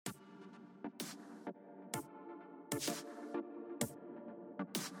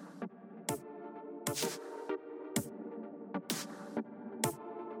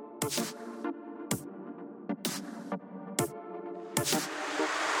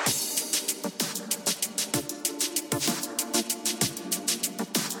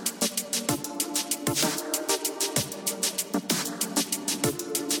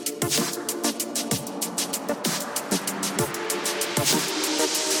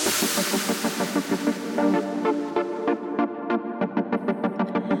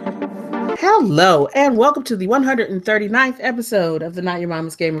Hello, and welcome to the 139th episode of the Not Your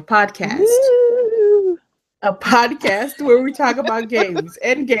Mama's Gamer podcast. Woo! A podcast where we talk about games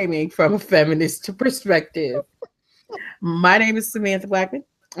and gaming from a feminist perspective. My name is Samantha Blackman.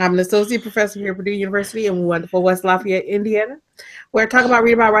 I'm an associate professor here at Purdue University in wonderful West Lafayette, Indiana, where I talk about,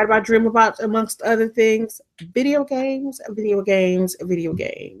 read about, write about, dream about, amongst other things, video games.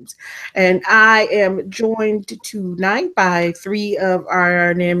 And I am joined tonight by three of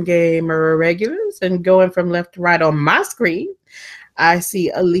our NIM Gamer regulars, and going from left to right on my screen, I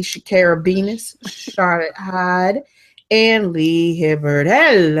see Alicia Carabinas, Charlotte Hyde, and Lee Hibbard.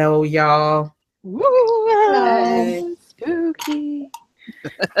 Hello, y'all. Woo! Hi. Spooky.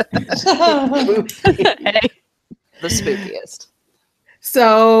 Hey. The spookiest.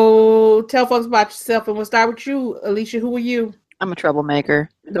 So tell folks about yourself, and we'll start with you, Alicia. Who are you? I'm a troublemaker.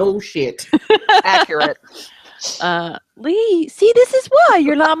 No shit. Accurate. Lee, see, this is why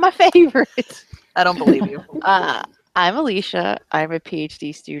you're not my favorite. I don't believe you. I'm Alicia. I'm a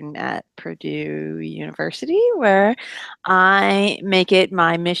PhD student at Purdue University, where I make it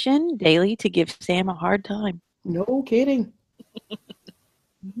my mission daily to give Sam a hard time. No kidding.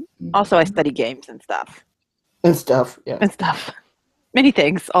 Also, I study games and stuff. Yeah. Many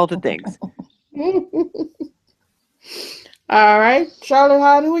things, all the things. All right. Charlotte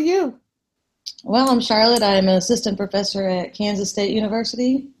Hyde, who are you? Well, I'm Charlotte. I'm an assistant professor at Kansas State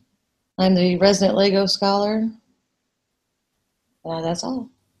University. I'm the resident Lego scholar. That's all.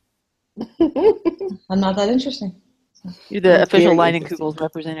 I'm not that interesting. You're the official Leinenkugels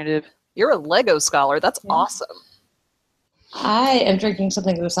representative. You're a Lego scholar. That's awesome. I am drinking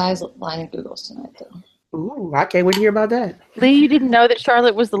something of the size of Leinenkugels tonight, though. Ooh, I can't wait to hear about that. Lee, you didn't know that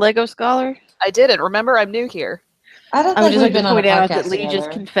Charlotte was the Lego scholar? I didn't. Remember, I'm new here. I don't I would think just we've like to been on a point out podcast that Lee together.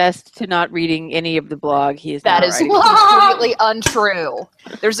 just confessed to not reading any of the blog. He is That not is writing. completely untrue.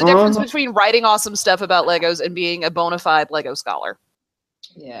 There's a difference between writing awesome stuff about Legos and being a bona fide Lego scholar.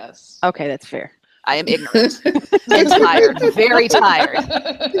 Yes. Okay, that's fair. I am ignorant and tired. Very tired.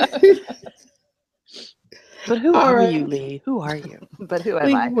 But who All are right. you, Lee? Who are you? But who am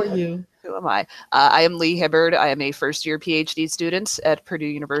Lee, I? who are you? Who am I? I am Lee Hibbard. I am a first-year PhD student at Purdue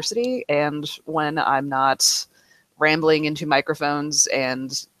University, and when I'm not rambling into microphones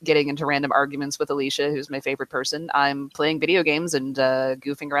and getting into random arguments with Alicia, who's my favorite person, I'm playing video games and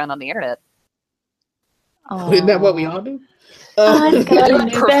goofing around on the internet. Isn't that what we all do? I've got a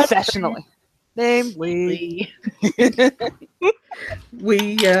new Professionally. Name Lee.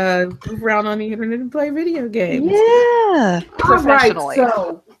 We move around on the internet and play video games. Yeah. Professionally. All right,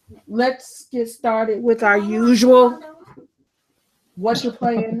 so let's get started with our usual what you're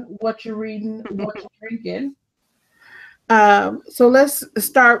playing, what you're reading, what you're drinking. So let's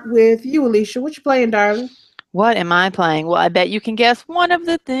start with you, Alicia. What you playing, darling? What am I playing? Well, I bet you can guess one of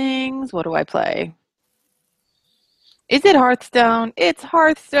the things. What do I play? Is it Hearthstone? It's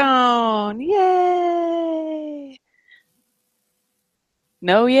Hearthstone! Yay!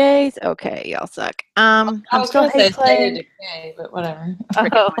 No yays? Okay, y'all suck. I'm still say playing. Decay, but whatever.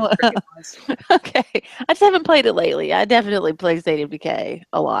 Oh. Okay. I just haven't played it lately. I definitely play State of Decay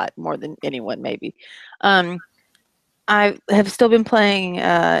a lot, more than anyone maybe. I have still been playing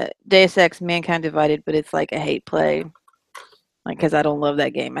Deus Ex Mankind Divided, but it's like a hate play. Like, because I don't love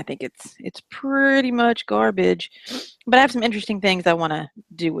that game. I think it's pretty much garbage. But I have some interesting things I want to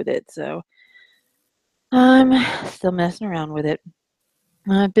do with it, so I'm still messing around with it.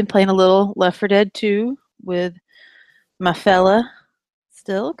 I've been playing a little Left 4 Dead 2 with my fella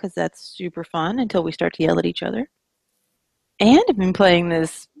still, because that's super fun until we start to yell at each other. And I've been playing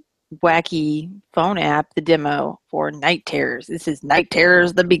this wacky phone app, the demo for Night Terrors. This is Night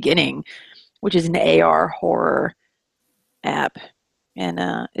Terrors: The Beginning, which is an AR horror app. And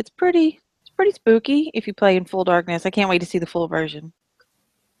it's pretty spooky if you play in full darkness. I can't wait to see the full version.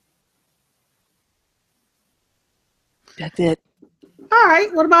 That's it. All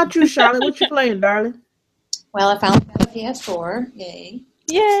right. What about you, Charlotte? What you playing, darling? Well, I finally got a PS4. Yay.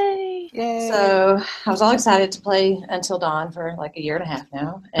 Yay! Yay. So I was all excited to play Until Dawn for like a year and a half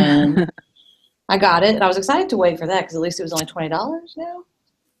now. And I got it. And I was excited to wait for that because at least it was only $20 now.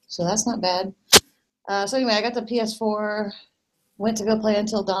 So that's not bad. So anyway, I got the PS4, went to go play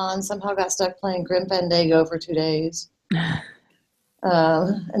Until Dawn, somehow got stuck playing Grim Fandango for 2 days.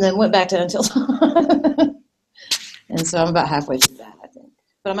 And then went back to Until Dawn. And so I'm about halfway through that, I think.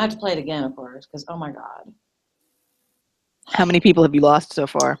 But I'm going to have to play it again, of course, because, oh my God. How many people have you lost so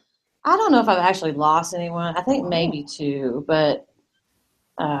far? I don't know if I've actually lost anyone. I think maybe 2, but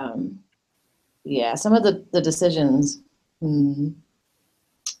yeah, some of the decisions,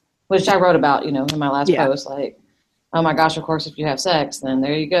 which I wrote about, in my last post, like, oh my gosh, of course, if you have sex, then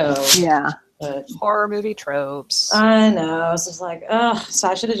there you go. Yeah. But Horror movie tropes. I know. It's just like, so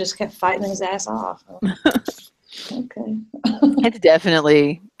I should have just kept fighting his ass off. Okay. It's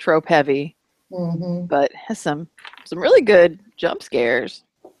definitely trope heavy, Hmm. but has some really good jump scares.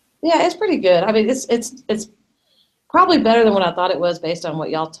 Yeah, it's pretty good. I mean, it's probably better than what I thought it was based on what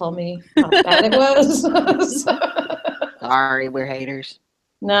y'all told me how bad it was. So, Sorry, we're haters.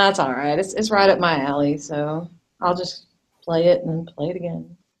 no, it's all right. It's right up my alley. So I'll just play it and play it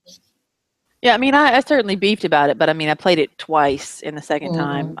again. Yeah, I mean, I certainly beefed about it, but I mean, I played it twice, and the second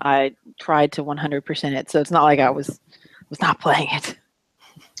time Mhm. I tried to 100% it, so it's not like I was not playing it.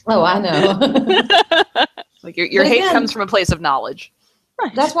 Oh, I know. Like your But hate again- comes from a place of knowledge.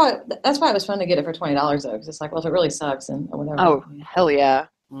 Right. That's why it was fun to get it for $20 though, because it's like, well, if it really sucks and or whatever. Oh, hell yeah.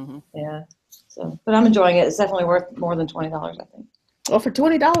 Mm-hmm. Yeah. So, but I'm enjoying it. It's definitely worth more than $20, I think. Well, for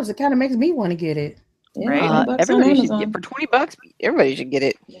 $20, it kind of makes me want to get it. Yeah, Right. $20 on Everybody should Amazon. get for $20. Everybody should get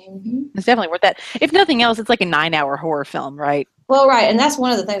it. Mhm. It's definitely worth that. If nothing else, it's like a 9-hour horror film, right? Well, right, and that's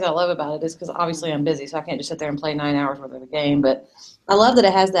one of the things I love about it is because obviously I'm busy, so I can't just sit there and play 9 hours worth of a game. But I love that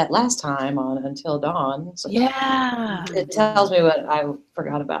it has that last time on Until Dawn. So Yeah. it tells me what I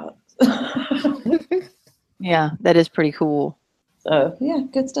forgot about. Yeah, that is pretty cool. So yeah,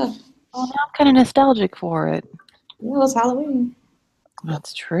 good stuff. Well, now I'm kind of nostalgic for it. Yeah, it was Halloween.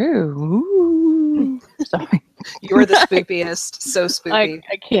 That's true. Ooh. Sorry. You're the spookiest. So spooky.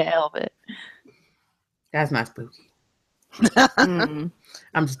 I can't help it. That's not spooky. Mm.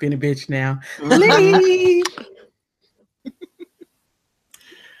 I'm just being a bitch now. Mhm.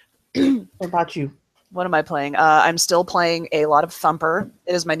 Leave. What about you? What am I playing? I'm still playing a lot of Thumper.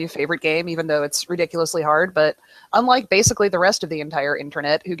 It is my new favorite game, even though it's ridiculously hard. But unlike basically the rest of the entire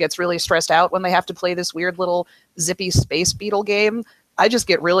internet, who gets really stressed out when they have to play this weird little zippy space beetle game, I just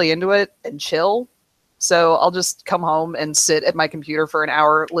get really into it and chill. So I'll just come home and sit at my computer for an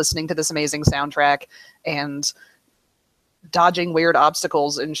hour listening to this amazing soundtrack and dodging weird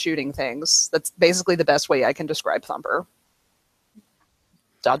obstacles and shooting things. That's basically the best way I can describe Thumper.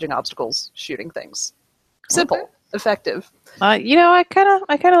 Dodging obstacles, shooting things. Simple, effective. I kind of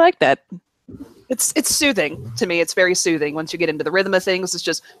like that. It's soothing to me. It's very soothing. Once you get into the rhythm of things, it's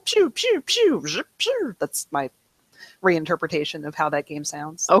just pew pew pew zip, pew. That's my reinterpretation of how that game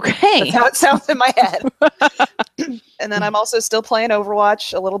sounds. Okay. That's how it sounds in my head. And then I'm also still playing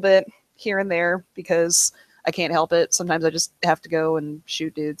Overwatch a little bit here and there because I can't help it. Sometimes I just have to go and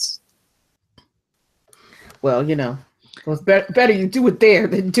shoot dudes. Well, it's better you do it there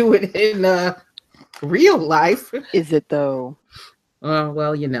than do it in real life. Is it though?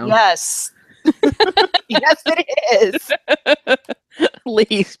 Well, Yes. Yes, it is.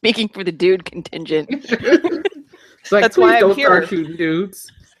 Lee speaking for the dude contingent. It's like, That's please why I'm don't here. start shooting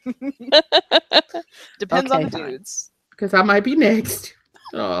dudes Depends on Okay, the fine. dudes. because I might be next.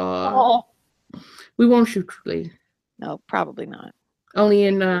 Oh. We won't shoot Lee. No, probably not. Only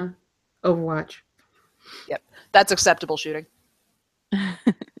in Overwatch. That's acceptable shooting.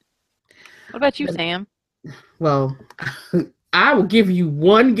 What about you, Sam? Well, I will give you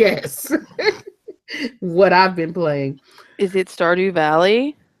one guess what I've been playing. Is it Stardew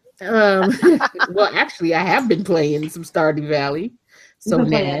Valley? Well, actually, I have been playing some Stardew Valley. So You've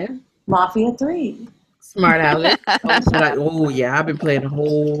been playing now, Mafia 3. smart aleck. Oh yeah, I've been playing a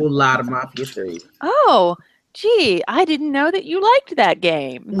whole lot of Mafia 3. Oh, gee, I didn't know that you liked that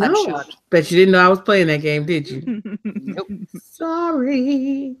game. I'm No, shocked. bet you didn't know I was playing that game, did you? Nope.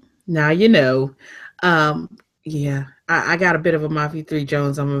 Sorry. Now you know. Yeah, I got a bit of a Mafia 3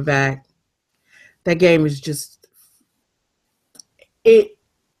 Jones on my back. That game is just it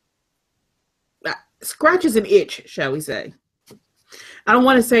scratches an itch, shall we say. I don't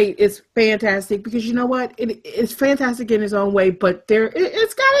want to say it's fantastic because you know what? It's fantastic in its own way, but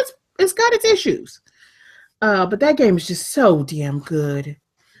it's got its issues. But that game is just so damn good.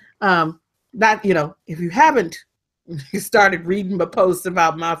 If you haven't started reading my posts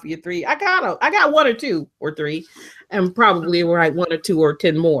about Mafia 3, I got one or two or three, and probably write one or two or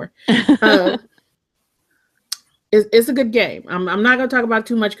 10 more. It's a good game. I'm not gonna talk about it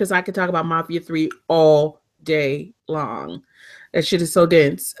too much because I could talk about Mafia 3 all day long. That shit is so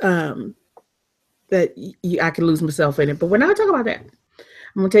dense that I could lose myself in it. But we're not talking about that. I'm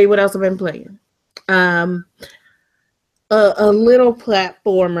gonna tell you what else I've been playing. A little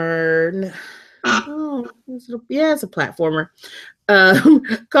platformer. It's a platformer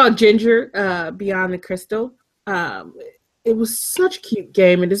called Ginger Beyond the Crystal. It was such a cute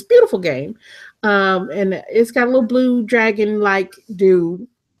game, and it's a beautiful game. And it's got a little blue dragon-like dude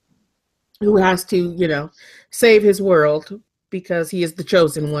who has to, save his world because he is the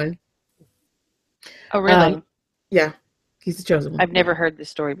chosen one. Oh, really? Yeah. He's the chosen one. I've never heard this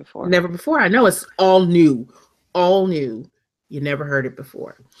story before. Never before. I know it's all new. All new. You never heard it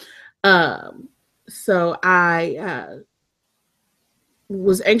before. So I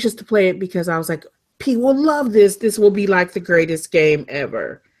was anxious to play it because I was like, people will love this. This will be like the greatest game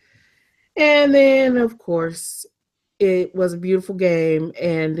ever. And then, of course, it was a beautiful game,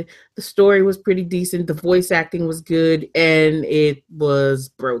 and the story was pretty decent. The voice acting was good, and it was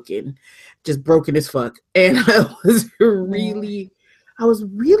broken, just broken as fuck. And I was really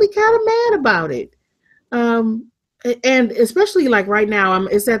kind of mad about it. And especially like right now, I'm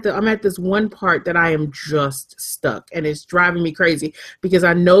at this one part that I am just stuck, and it's driving me crazy because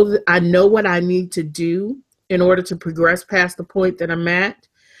I know what I need to do in order to progress past the point that I'm at,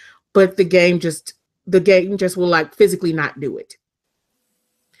 but the game just will like physically not do it.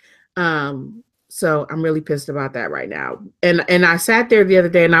 So I'm really pissed about that right now. And I sat there the other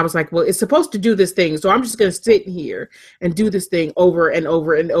day and I was like, well, it's supposed to do this thing. So I'm just going to sit here and do this thing over and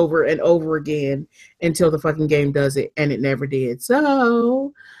over and over and over again until the fucking game does it. And it never did.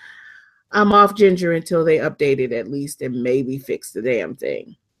 So I'm off Ginger until they update it at least and maybe fix the damn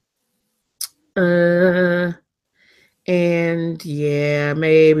thing. And yeah,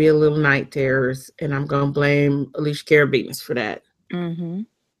 maybe a little Night Terrors. And I'm going to blame Alicia Carabinas for that. Mm-hmm.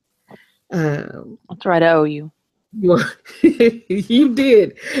 That's right. I owe you. You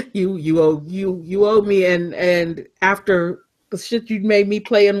did. You owe me, and after the shit you made me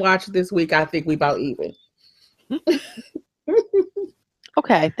play and watch this week, I think we about even.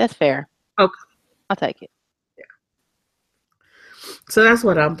 Okay, that's fair. Okay, I'll take it. Yeah. So that's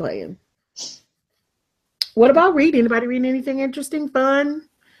what I'm playing. What about reading? Anybody reading anything interesting, fun,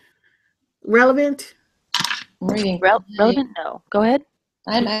 relevant? I'm reading. Relevant? No. Go ahead.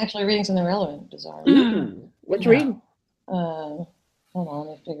 I'm actually reading something relevant, bizarre. What you reading? Hold on,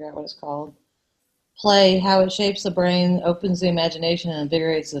 let me figure out what it's called. Play, How It Shapes the Brain, Opens the Imagination, and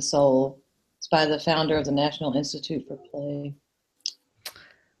Invigorates the Soul. It's by the founder of the National Institute for Play.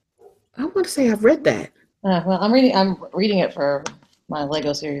 I want to say I've read that. Well, I'm reading it for my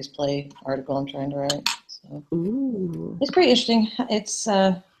Lego Series Play article I'm trying to write. So. Ooh. It's pretty interesting. It's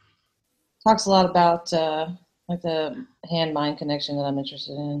talks a lot about like the hand-mind connection that I'm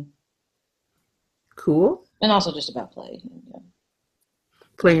interested in. Cool. And also just about play. Yeah.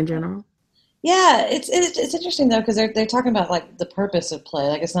 Play in general. Yeah, it's interesting though because they're talking about like the purpose of play.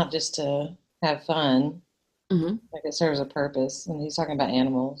 Like it's not just to have fun. Mm-hmm. Like it serves a purpose. And he's talking about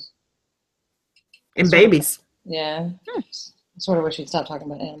animals And babies. Yeah. I sort of wish he'd stop talking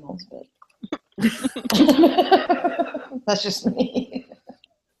about animals, but that's just me.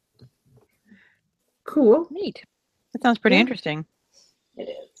 Cool. Neat. That sounds pretty interesting. It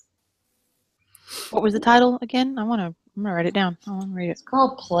is. What was the title again? I'm gonna write it down. I want to read it. It's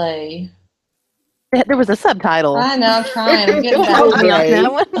called Play. There was a subtitle. I know. I'm trying. I'm getting I'll be better. on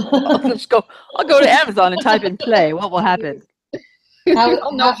that one. I'll go to Amazon and type in Play. What will happen?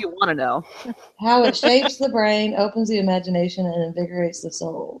 I'll know if you want to know. How It Shapes the Brain, Opens the Imagination, and Invigorates the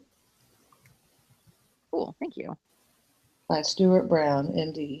Soul. Cool. Thank you. By Stuart Brown,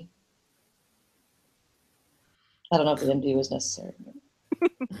 MD. I don't know if the MD was necessary.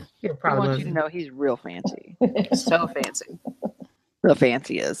 I want you to know he's real fancy. So fancy. The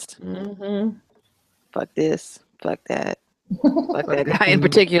fanciest. Mm-hmm. Fuck this. Fuck that. Fuck that guy in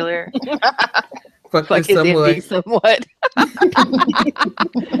particular. Fuck Fuck his MD somewhat.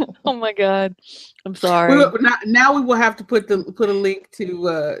 Oh my God. I'm sorry. Now we will have to put a link to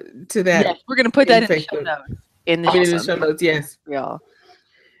that. Yes, we're gonna put that in the show notes. In the show notes, yes. Y'all.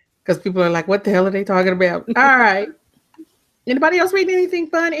 Because people are like, what the hell are they talking about? All right. Anybody else reading anything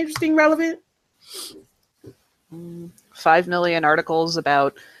fun, interesting, relevant? 5 million articles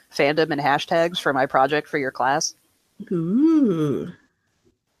about fandom and hashtags for my project for your class. Ooh.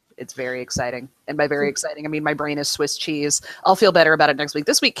 It's very exciting. And by very exciting, I mean my brain is Swiss cheese. I'll feel better about it next week.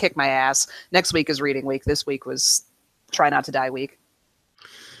 This week kicked my ass. Next week is reading week. This week was try not to die week.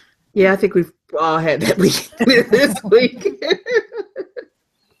 Yeah, I think we've all had that week this week.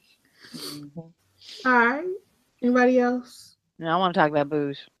 All right. Anybody else? No, I want to talk about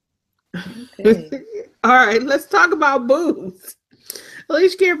booze. Okay. All right, let's talk about booze.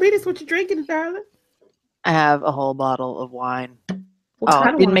 Alicia Carabinas, what you drinking, darling? I have a whole bottle of wine. What kind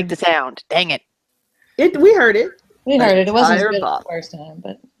of Didn't wine? make the sound. Dang it. We heard it. We heard it. It wasn't as Entire good as bottle. the first time,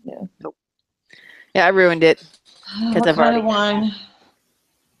 but yeah. Yeah, I ruined it. What I've kind already of wine?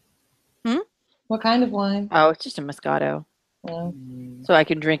 Hmm? What kind of wine? Oh, it's just a Moscato. No. So I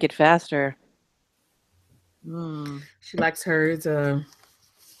can drink it faster. She likes hers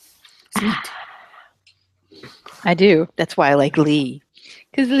sweet. I do. That's why I like Lee.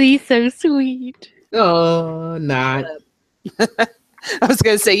 Because Lee's so sweet. Oh, not. I was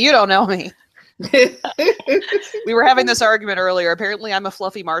going to say, you don't know me. We were having this argument earlier. Apparently, I'm a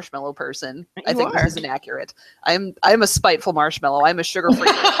fluffy marshmallow person. I think this is inaccurate. I'm a spiteful marshmallow. I'm a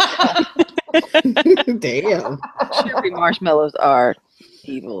sugar-free. Damn. Sugary marshmallows are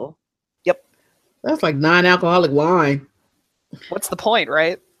evil. That's like non-alcoholic wine. What's the point,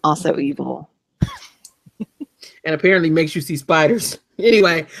 right? Also evil. And apparently makes you see spiders.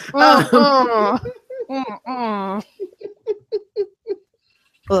 Anyway. Ugh.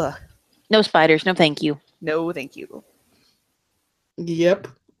 No spiders. No, thank you. No, thank you. Yep.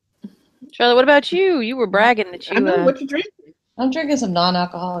 Charlotte, what about you? You were bragging that I you. know what you drink. I'm drinking some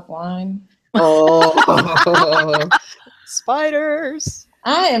non-alcoholic wine. Oh. Spiders.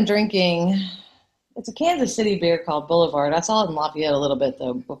 I am drinking. It's a Kansas City beer called Boulevard. I saw it in Lafayette a little bit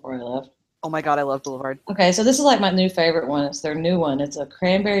though before I left. Oh my god, I love Boulevard. Okay, so this is like my new favorite one. It's their new one. It's a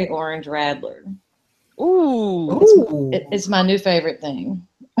cranberry orange radler. Ooh. It's my new favorite thing.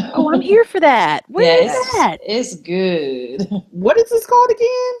 Oh, I'm here for that. Where is that? It's good. What is this called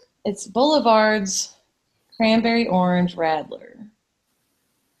again? It's Boulevard's cranberry orange radler.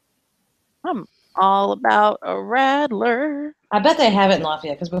 I'm all about a radler. I bet they have it in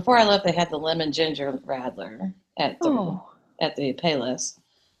Lafayette because before I left, they had the lemon ginger radler at the Payless.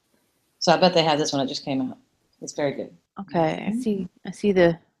 So I bet they have this one. It just came out. It's very good. Okay, I see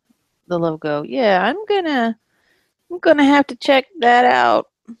the logo. Yeah, I'm gonna have to check that out.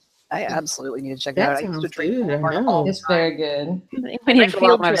 I absolutely need to check That that out. I used to sounds drink good, I Boulevard know. all the It's time. very good. We need Make a field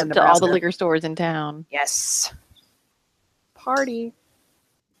road trip trips in to all the Nebraska. liquor stores in town. Yes. Party.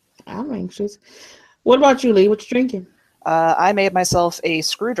 I'm anxious. What about you, Lee? What you drinking? I made myself a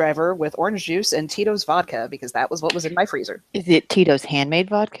screwdriver with orange juice and Tito's vodka because that was what was in my freezer. Is it Tito's handmade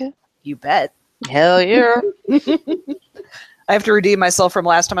vodka? You bet. Hell yeah. I have to redeem myself from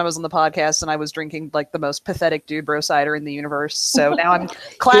last time I was on the podcast and I was drinking like the most pathetic dude bro cider in the universe. So now I'm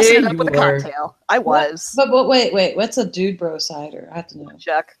classing it Yeah, up with a you were. cocktail. I was. But wait. What's a dude bro cider? I have to know.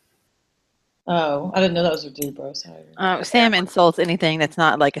 Chuck. Oh, I didn't know that was a dude bro cider. Sam insults anything that's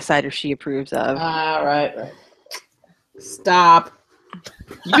not like a cider she approves of. Ah, right. Stop.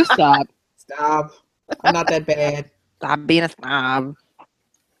 You stop. Stop. I'm not that bad. Stop being a snob.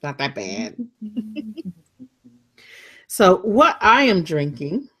 Not that bad. So what I am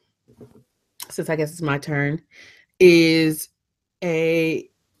drinking, since I guess it's my turn, is a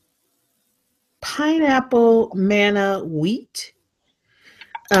pineapple manna wheat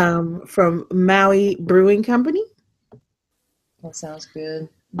from Maui Brewing Company. That sounds good.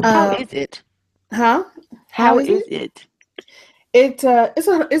 How is it? Huh? How is it?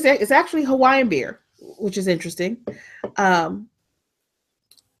 It's actually Hawaiian beer, which is interesting.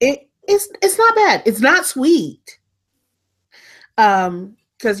 It's not bad. It's not sweet.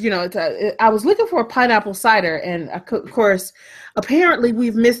 Because I was looking for a pineapple cider, and of course, apparently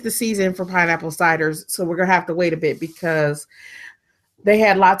we've missed the season for pineapple ciders, so we're gonna have to wait a bit because they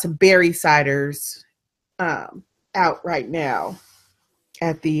had lots of berry ciders out right now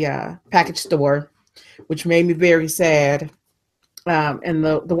at the package store, which made me very sad. And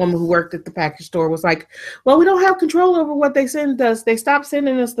the woman who worked at the package store was like, well, we don't have control over what they send us. They stopped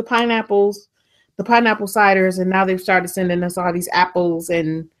sending us the pineapple ciders, and now they've started sending us all these apples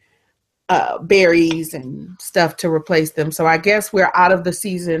and berries and stuff to replace them. So I guess we're out of the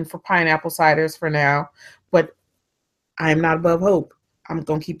season for pineapple ciders for now, but I'm not above hope. I'm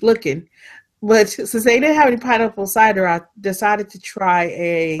going to keep looking. But since they didn't have any pineapple cider, I decided to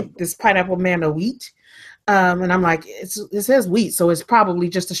try this pineapple manna wheat. And I'm like, it says wheat, so it's probably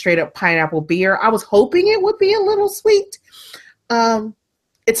just a straight up pineapple beer. I was hoping it would be a little sweet.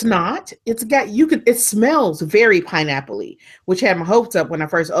 It's not. It smells very pineapple-y, which had my hopes up when I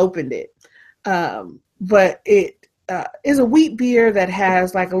first opened it. But it is a wheat beer that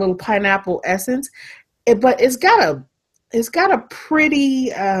has like a little pineapple essence, but it's got a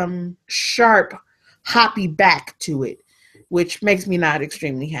pretty sharp hoppy back to it, which makes me not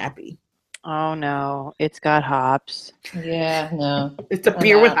extremely happy. Oh no, it's got hops. Yeah, no. It's a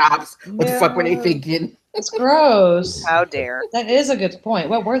beer with hops. What the fuck were they thinking? It's gross. How dare. That is a good point.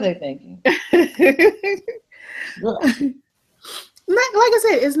 What were they thinking? Like I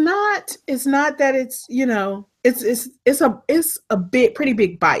said, it's not that it's a pretty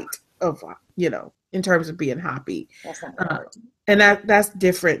big bite of in terms of being hoppy. That's not right. And that's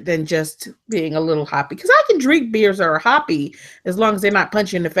different than just being a little hoppy. Because I can drink beers that are hoppy as long as they're not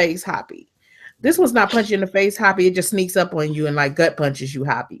punch you in the face hoppy. This one's not punch you in the face hoppy. It just sneaks up on you and like gut punches you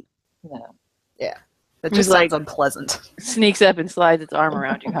hoppy. No. Yeah. That just sounds unpleasant. Sneaks up and slides its arm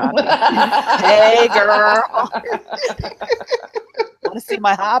around you, hoppy. Hey, girl. Want to see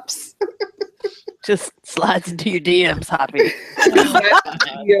my hops? just slides into your DMs, Hoppy.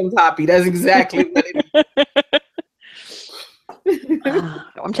 Hoppy. That's exactly what it is.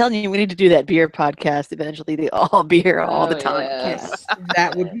 I'm telling you, we need to do that beer podcast eventually. The all beer all the time. Yes.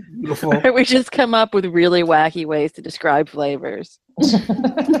 That would be beautiful. We just come up with really wacky ways to describe flavors.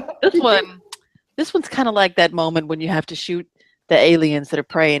 This one's kind of like that moment when you have to shoot the aliens that are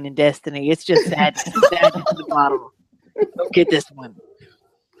praying in Destiny. It's just sadness in the bottle. Don't get this one.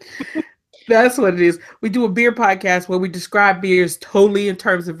 That's what it is. We do a beer podcast where we describe beers totally in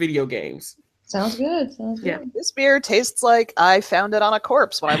terms of video games. Sounds good. Yeah. This beer tastes like I found it on a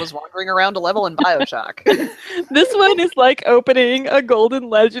corpse when I was wandering around a level in Bioshock. This one is like opening a golden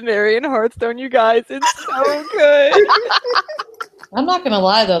legendary in Hearthstone, you guys. It's so good. I'm not gonna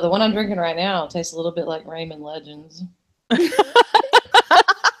lie though, the one I'm drinking right now tastes a little bit like Rayman Legends. Because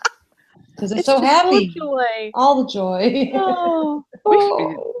it's so happy. Joy. All the joy.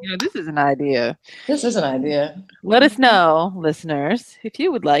 Oh, this is an idea. This is an idea. Let us know, listeners, if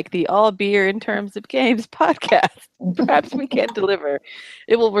you would like the All Beer in Terms of Games podcast. Perhaps we can deliver.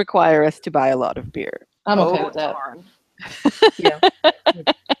 It will require us to buy a lot of beer. I'm okay with that. Darn. Yeah.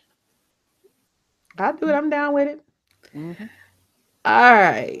 I'll do it. I'm down with it. Mm-hmm. All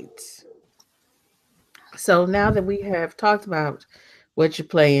right. So now that we have talked about what you're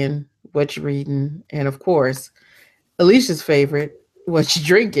playing, what you're reading, and of course, Alicia's favorite, what you're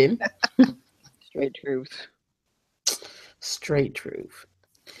drinking. Straight truth. Straight truth.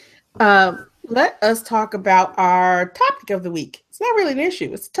 Let us talk about our topic of the week. It's not really an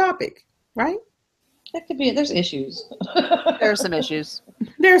issue. It's a topic, right? That could be. There's issues. There are some issues.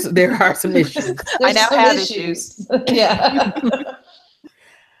 There are some issues. I now have issues. Yeah.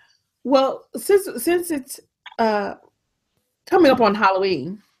 Well, since it's coming up on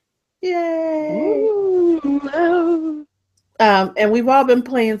Halloween, yay! Ooh. And we've all been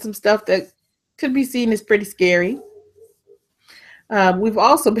playing some stuff that could be seen as pretty scary. We've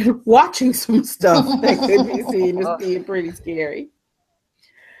also been watching some stuff that could be seen as being pretty scary.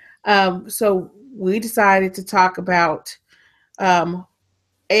 So we decided to talk about AR,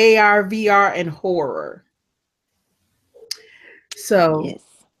 VR, and horror. So, Yes.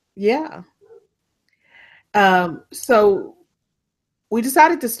 yeah. So we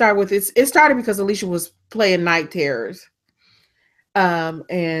decided to start with this. It started because Alicia was playing Night Terrors,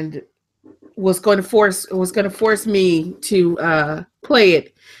 and was going to force me to play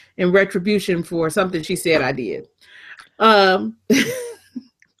it in retribution for something she said I did. I'm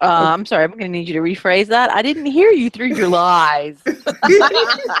sorry. I'm going to need you to rephrase that. I didn't hear you through your lies.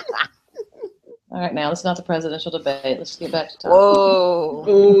 All right, now it's not the presidential debate. Let's get back to topic. Whoa.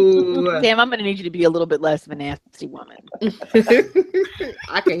 Ooh. Damn, I'm going to need you to be a little bit less of a nasty woman.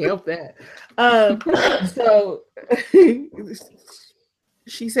 I can help that. So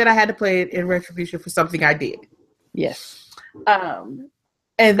she said I had to play it in retribution for something I did. Yes. And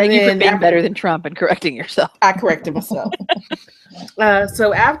Thank you for then being after- better than Trump and correcting yourself. I corrected myself.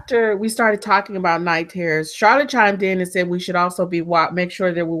 So after we started talking about Night Terrors, Charlotte chimed in and said we should also be make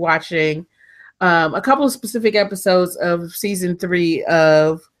sure that we're watching a couple of specific episodes of season 3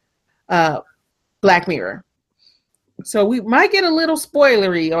 of Black Mirror. So we might get a little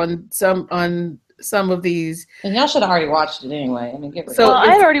spoilery on some of these. And y'all should have already watched it anyway. I mean, get rid So Well, of I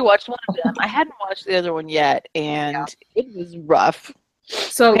it. had already watched one of them. I hadn't watched the other one yet, and it was rough.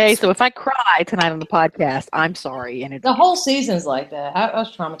 So Okay, so if I cry tonight on the podcast, I'm sorry. And The whole season's like that. I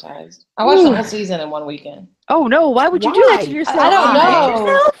was traumatized. I watched the whole season in one weekend. oh no, why would you do that to Why? yourself? I don't Hate know.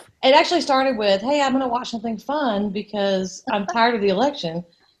 yourself? It actually started with, hey, I'm going to watch something fun because I'm tired of the election.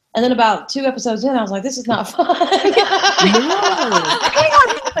 And then about 2 episodes in, I was like, this is not fun. Hang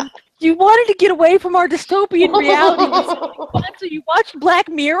on. You wanted to get away from our dystopian reality, so you watched Black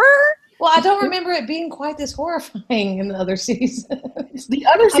Mirror? Well, I don't remember it being quite this horrifying in the other seasons. the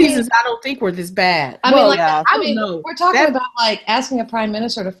other seasons I don't think were this bad. I mean, Well, like, yeah. I mean, know. we're talking That- about like asking a prime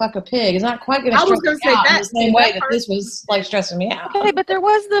minister to fuck a pig. It's not quite going to I was stress gonna me say out in that- the same that way that part- this was like stressing me out. Okay, but there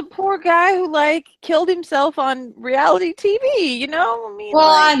was the poor guy who like killed himself on reality TV. You know, I mean, Well,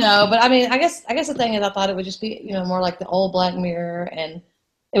 like, I know, but I mean, I guess the thing is, I thought it would just be, more like the old Black Mirror, and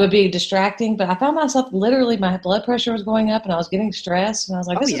it would be distracting. But I found myself literally, my blood pressure was going up, and I was getting stressed, and I was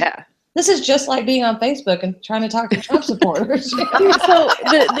like, oh yeah. this is just like being on Facebook and trying to talk to Trump supporters. So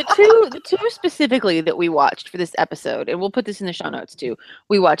the two specifically that we watched for this episode, and we'll put this in the show notes too.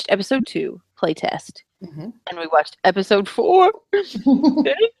 We watched episode 2, Playtest, Mhm. and we watched episode 4.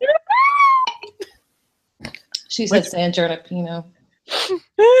 She said San Bernardino.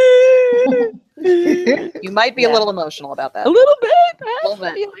 You might be a Yeah. little emotional about that. A little bit. Little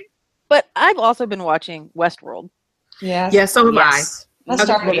bit. But I've also been watching Westworld. Yeah, Yeah, so have Yes. I Okay,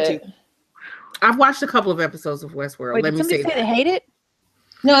 started me it. too. I've watched a couple of episodes of Westworld. Wait, Let did me somebody say say they that. hate it?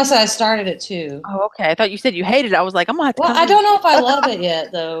 No, I said I started it too. Oh, okay. I thought you said you hated it. I was like, I'm gonna have to Well, come. I don't know if I love it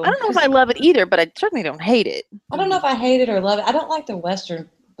yet, though. I don't know if I love it either, but I certainly don't hate it. I don't know if I hate it or love it. I don't like the Western,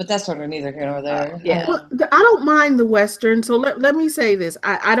 but that's sort of neither here nor there. Yeah. Well, I don't mind the Western. So let me say this.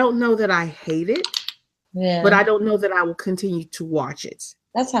 I don't know that I hate it, Yeah. but I don't know that I will continue to watch it.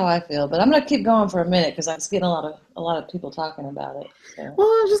 That's how I feel. But I'm gonna keep going for a minute because I'm just getting a lot of people talking about it. So.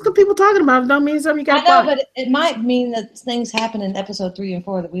 Well, just the people talking about it don't mean something you I got know, to watch. but it might mean that things happen in episode 3 and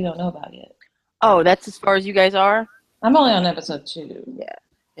 4 that we don't know about yet. Oh, that's as far as you guys are? I'm only on episode 2. Yeah.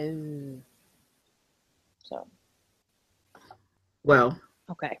 So. Well,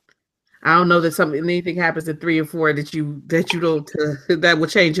 Okay. I don't know that anything happens in 3 and 4 that you don't that will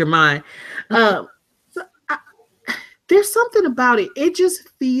change your mind. There's something about it. It just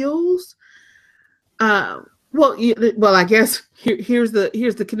feels. Well, I guess here's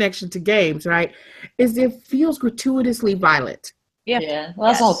the connection to games, right? Is it feels gratuitously violent. Yeah. Well,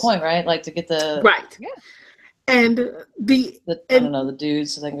 that's the whole point, right? Like to get the Right. Yeah. And I don't know, the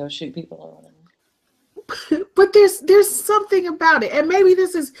dudes so they can go shoot people or whatever. but there's something about it, and maybe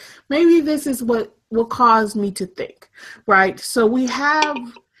this is what will cause me to think, right? So we have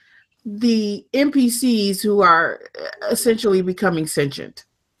the NPCs who are essentially becoming sentient.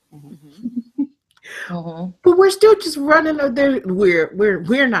 Mm-hmm. But we're still just running there.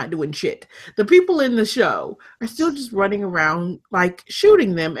 We're not doing shit. The people in the show are still just running around like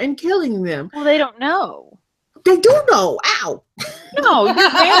shooting them and killing them. Well, they don't know. They do know. Ow. No,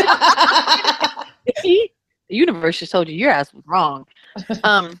 the universe just told you your ass was wrong.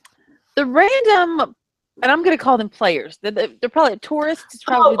 The random, and I'm going to call them players. They're probably tourists. It's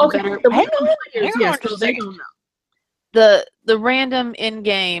probably the better. Hang on Yes, just a they second. don't know. The random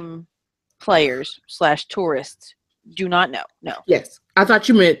in-game players / tourists do not know. No. Yes, I thought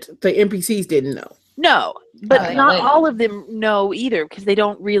you meant the NPCs didn't know. No, but Oh, yeah, not they know. all of them know either because they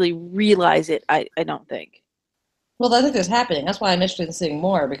don't really realize it. I don't think. Well, I think it's happening. That's why I'm interested in seeing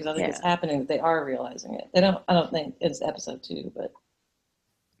more because I think Yeah. it's happening that they are realizing it. I don't think it's episode 2, but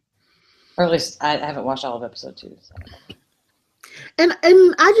or at least I haven't watched all of episode 2. So. And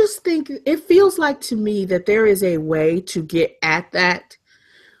I just think it feels like to me that there is a way to get at that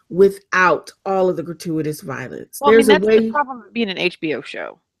without all of the gratuitous violence. Well, There's that's a way. the problem of being an HBO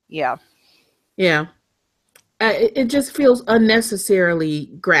show. Yeah. Yeah. It just feels unnecessarily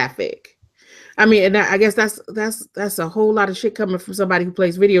graphic. I mean, and I guess that's a whole lot of shit coming from somebody who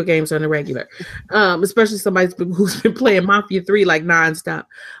plays video games on the regular, especially somebody who's been playing Mafia 3 like nonstop.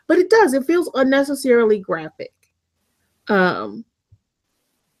 But it feels unnecessarily graphic, because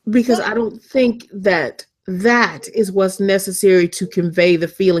I don't think that is what's necessary to convey the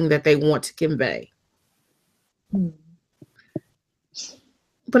feeling that they want to convey.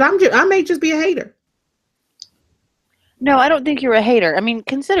 But I may just be a hater. No, I don't think you're a hater. I mean,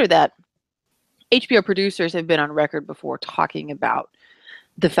 consider that HBO producers have been on record before talking about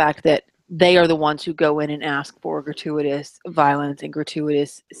the fact that they are the ones who go in and ask for gratuitous violence and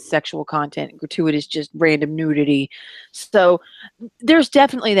gratuitous sexual content, gratuitous just random nudity. So there's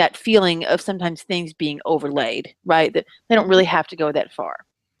definitely that feeling of sometimes things being overlaid, right? That they don't really have to go that far.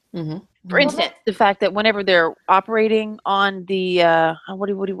 Mm-hmm. For instance, the fact that whenever they're operating on the what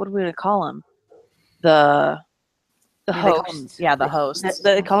are we going to call them? The hosts. Yeah, the hosts.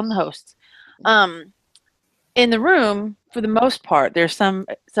 They call them the hosts. In the room, for the most part, there's some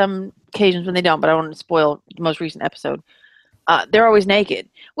occasions when they don't, but I don't want to spoil the most recent episode. They're always naked,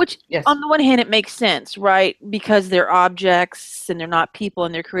 which Yes. on the one hand, it makes sense, right? Because they're objects and they're not people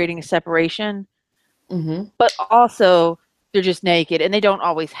and they're creating a separation. Mm-hmm. But also, they're just naked and they don't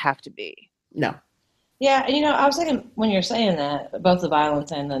always have to be. No. Yeah, I was thinking when you're saying that, both the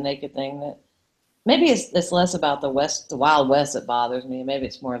violence and the naked thing, that maybe it's less about the Wild West that bothers me. Maybe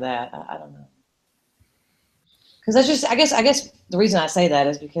it's more that. I don't know. Because that's just, I guess the reason I say that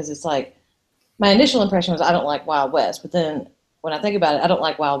is because it's like, my initial impression was I don't like Wild West, but then when I think about it, I don't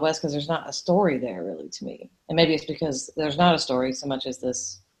like Wild West because there's not a story there really to me. And maybe it's because there's not a story so much as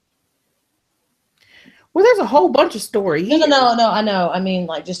this. Well, there's a whole bunch of story here. No, I know. I mean,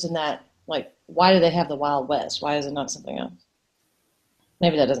 like, just in that, like, why do they have the Wild West? Why is it not something else?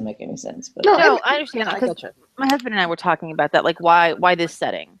 Maybe that doesn't make any sense. But No, I understand that because my husband and I were talking about that, like why this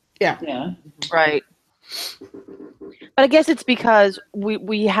setting, yeah. right? But I guess it's because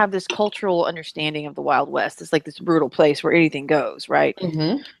we have this cultural understanding of the Wild West. It's like this brutal place where anything goes, right?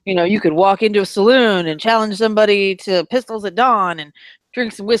 Mm-hmm. You could walk into a saloon and challenge somebody to pistols at dawn and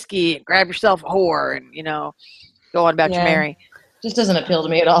drink some whiskey and grab yourself a whore and, go on about your merry. Just doesn't appeal to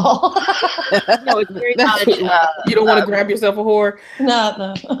me at all. No, it's very much. You don't want to grab yourself a whore?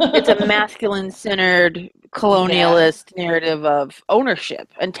 No. It's a masculine-centered colonialist narrative of ownership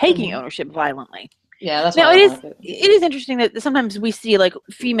and taking ownership violently. Yeah, that's Now why I it don't is. like it. It is interesting that sometimes we see like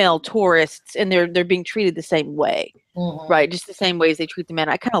female tourists and they're being treated the same way, right? Just the same ways they treat the men.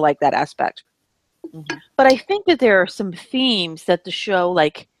 I kind of like that aspect. But I think that there are some themes that the show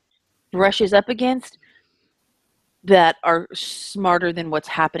like brushes up against that are smarter than what's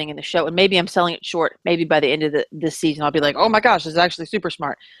happening in the show. And maybe I'm selling it short. Maybe by the end of this season, I'll be like, oh my gosh, this is actually super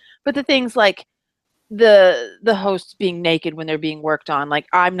smart. But the things like the hosts being naked when they're being worked on, like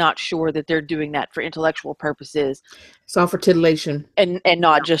I'm not sure that they're doing that for intellectual purposes. It's all for titillation. And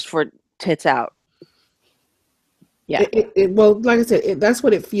not just for tits out. Yeah. Well, like I said, that's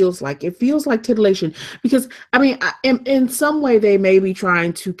what it feels like. It feels like titillation because, I mean, in some way they may be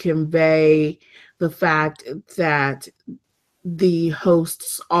trying to convey the fact that the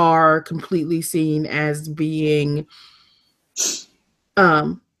hosts are completely seen as being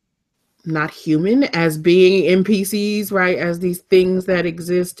not human, as being NPCs, right? As these things that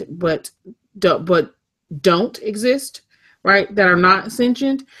exist but don't exist, right? That are not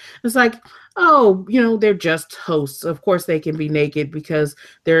sentient. It's like, oh, they're just hosts. Of course they can be naked because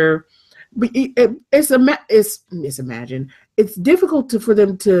they're it's difficult for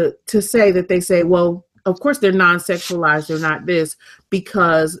them to say that they say, well, of course they're non-sexualized, they're not this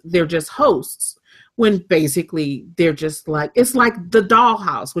because they're just hosts, when basically they're just like, it's like the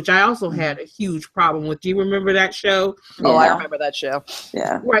Dollhouse, which I also had a huge problem with. Do you remember that show? Oh, I remember that show.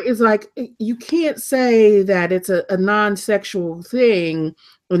 Yeah. Right. It's like, you can't say that it's a non-sexual thing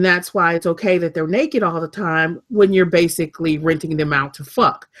and that's why it's okay that they're naked all the time when you're basically renting them out to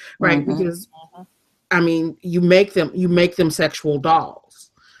fuck, right? Because I mean, you make them sexual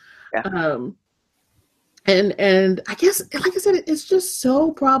dolls. Yeah. And I guess, like I said, it's just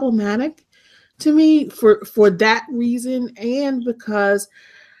so problematic to me for that reason, and because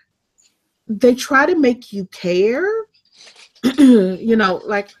they try to make you care.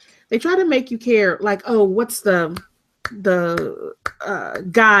 Like they try to make you care, like, oh, what's the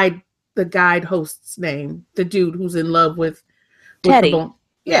guide host's name, the dude who's in love with Teddy. Teddy.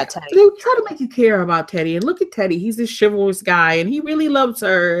 They try to make you care about Teddy, and look at Teddy, he's this chivalrous guy and he really loves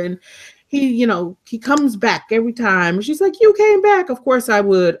her, and he comes back every time, and she's like, you came back, of course I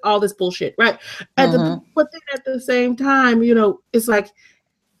would, all this bullshit, right? But then at the same time, it's like,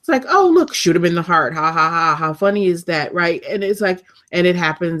 oh, look, shoot him in the heart. Ha ha ha. How funny is that, right? And it's like, and it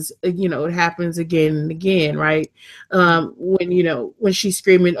happens, it happens again and again, right? When she's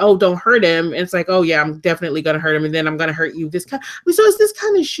screaming, oh, don't hurt him. And it's like, oh yeah, I'm definitely going to hurt him. And then I'm going to hurt you. So it's this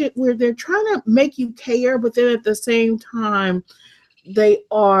kind of shit where they're trying to make you care, but then at the same time, they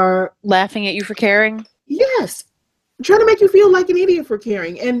are laughing at you for caring. Yes. Trying to make you feel like an idiot for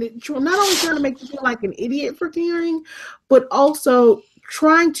caring. And not only trying to make you feel like an idiot for caring, but also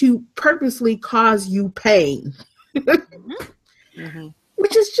trying to purposely cause you pain,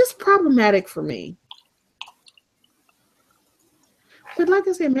 which is just problematic for me. But like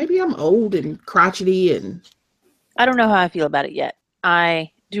I said, maybe I'm old and crotchety, and I don't know how I feel about it yet.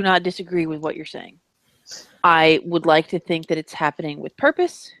 I do not disagree with what you're saying. I would like to think that it's happening with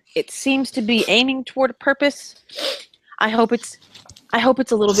purpose. It seems to be aiming toward a purpose. I hope it's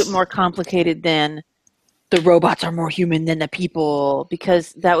a little bit more complicated than the robots are more human than the people,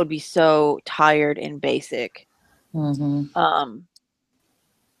 because that would be so tired and basic. But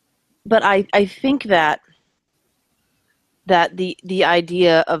I think that the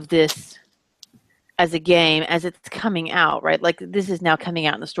idea of this as a game, as it's coming out, right? Like, this is now coming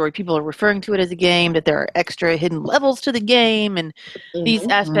out in the story. People are referring to it as a game, that there are extra hidden levels to the game, and these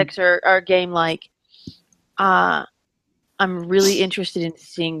aspects are game-like. I'm really interested in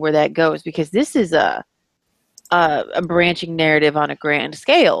seeing where that goes, because this is a branching narrative on a grand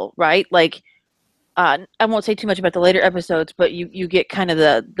scale, right? Like, I won't say too much about the later episodes, but you get kind of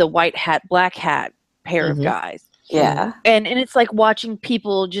the white hat, black hat pair of guys. Yeah. And it's like watching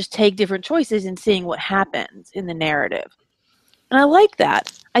people just take different choices and seeing what happens in the narrative. And I like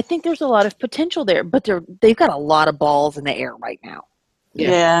that. I think there's a lot of potential there, but they've got a lot of balls in the air right now.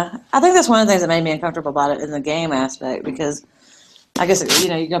 Yeah. I think that's one of the things that made me uncomfortable about it in the game aspect, because I guess,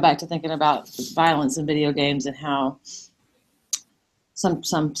 you go back to thinking about violence in video games and how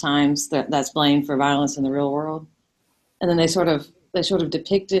sometimes that's blamed for violence in the real world. And then they sort of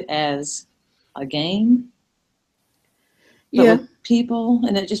depict it as a game. With people,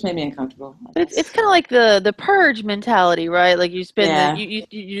 and it just made me uncomfortable. It's kind of like the purge mentality, right? Like, you spend you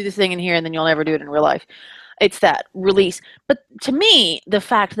do this thing in here, and then you'll never do it in real life. It's that release. But to me, the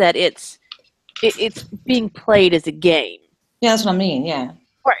fact that it's being played as a game Yeah, that's what I mean. Yeah.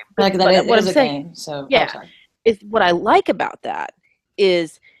 Right. Like that But it what is I'm a saying, game. So yeah, sorry. is what I like about that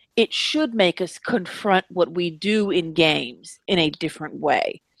is it should make us confront what we do in games in a different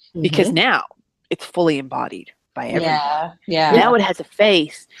way, because now it's fully embodied by everyone. Yeah. Yeah. Now it has a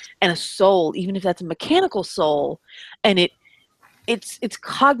face and a soul, even if that's a mechanical soul, and it's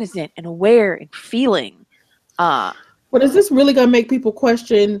cognizant and aware and feeling. But is this really going to make people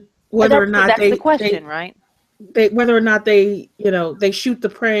question whether or not that's the question, right? Whether or not they shoot the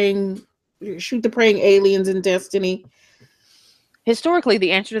praying aliens in Destiny? Historically,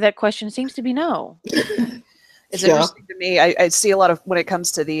 the answer to that question seems to be no. It's interesting to me. I see a lot of, when it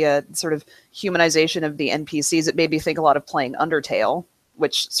comes to the sort of humanization of the NPCs, it made me think a lot of playing Undertale,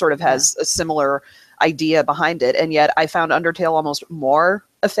 which sort of has a similar idea behind it. And yet I found Undertale almost more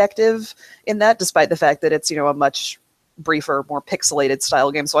effective in that, despite the fact that it's, a much briefer, more pixelated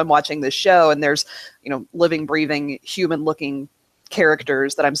style game. So I'm watching this show and there's, living, breathing, human looking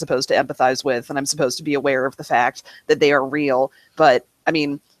characters that I'm supposed to empathize with, and I'm supposed to be aware of the fact that they are real. But I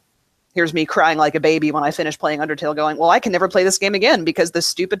mean, here's me crying like a baby when I finish playing Undertale going, well, I can never play this game again because this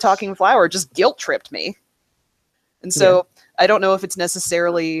stupid talking flower just guilt tripped me. And so I don't know if it's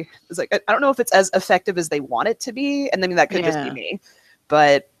necessarily, I don't know if it's as effective as they want it to be. And I mean, that could just be me,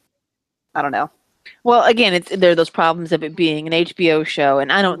 but I don't know. Well, again, there are those problems of it being an HBO show,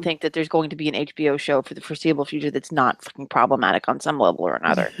 and I don't think that there's going to be an HBO show for the foreseeable future that's not fucking problematic on some level or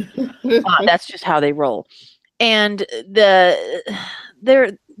another. That's just how they roll. And there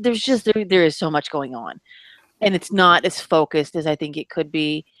is so much going on, and it's not as focused as I think it could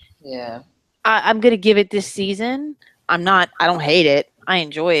be. Yeah. I'm going to give it this season. I don't hate it. I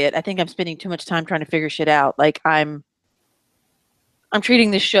enjoy it. I think I'm spending too much time trying to figure shit out. Like I'm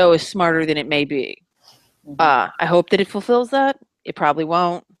treating this show as smarter than it may be. I hope that it fulfills that. It probably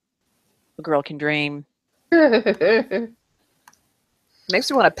won't. A girl can dream. Makes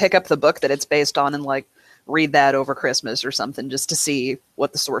me want to pick up the book that it's based on and read that over Christmas or something, just to see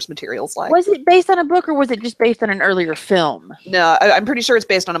what the source material's like. Was it based on a book or was it just based on an earlier film? No, I'm pretty sure it's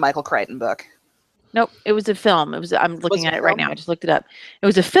based on a Michael Crichton book. Nope, it was a film. I'm looking at it right now. I just looked it up. It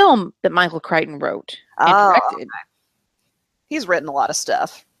was a film that Michael Crichton wrote and directed. Okay. He's written a lot of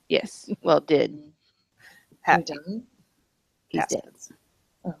stuff. Yes. Well, did. He's dead.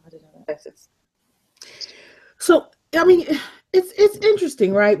 Oh, I didn't know that. So, I mean, it's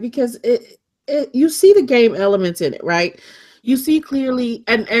interesting, right? Because you see the game elements in it, right? You see clearly,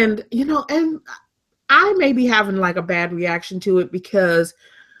 and I may be having a bad reaction to it because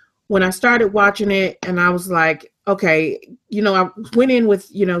when I started watching it and I was like, okay, I went in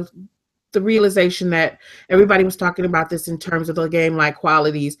with, the realization that everybody was talking about this in terms of the game-like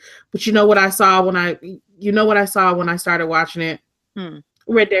qualities. But you know what I saw when I started watching it?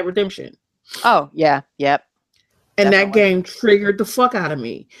 Red Dead Redemption. Oh, yeah. Yep. And definitely. That game triggered the fuck out of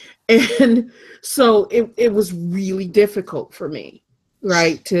me. And so it was really difficult for me,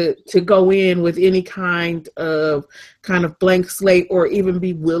 right, to go in with any kind of blank slate or even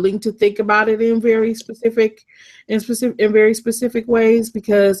be willing to think about it in very specific ways,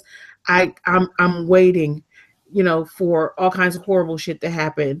 because I'm waiting, for all kinds of horrible shit to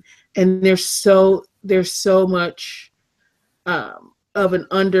happen. And there's so much of an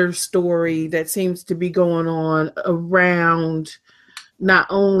understory that seems to be going on around not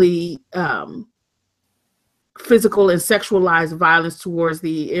only physical and sexualized violence towards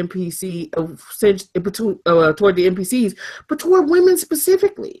the NPC toward the NPCs, but toward women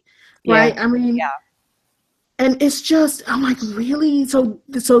specifically, right? I mean, and it's just, I'm like, really? So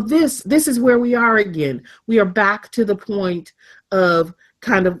this is where we are again. We are back to the point of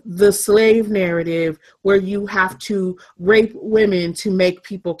kind of the slave narrative where you have to rape women to make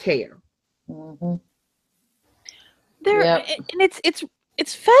people care. And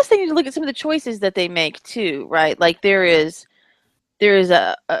it's fascinating to look at some of the choices that they make too, right? Like there is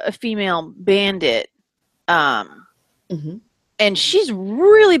a female bandit, and she's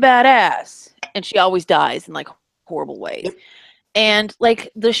really badass, and she always dies in horrible ways. And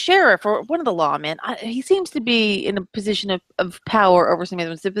the sheriff or one of the lawmen, he seems to be in a position of power over some of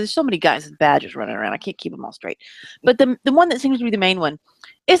them. There's so many guys with badges running around. I can't keep them all straight. But the one that seems to be the main one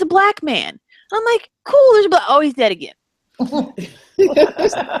is a black man. I'm like, cool. There's a black. Oh, he's dead again.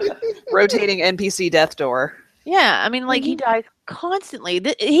 Rotating NPC death door. Yeah, I mean, he dies constantly.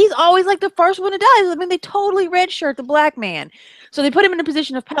 He's always the first one to die. I mean, they totally redshirt the black man, so they put him in a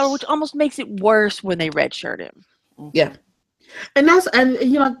position of power, which almost makes it worse when they redshirt him. Yeah. And that's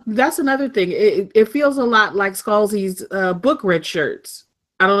another thing. It feels a lot like Scalzi's book red shirts.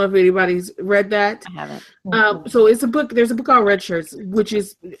 I don't know if anybody's read that. I haven't. So it's a book. There's a book called Red Shirts, which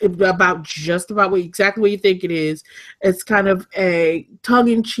is about just about exactly what you think it is. It's kind of a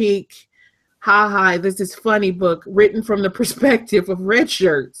tongue-in-cheek, this is funny book written from the perspective of red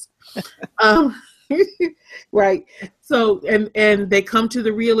shirts. Right. So and they come to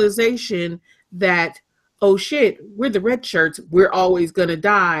the realization that, oh shit, we're the red shirts. We're always gonna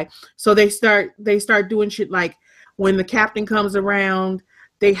die. So they start doing shit like when the captain comes around,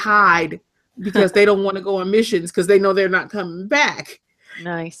 they hide because they don't want to go on missions because they know they're not coming back.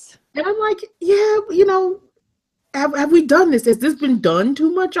 Nice. And I'm like, yeah, have we done this? Has this been done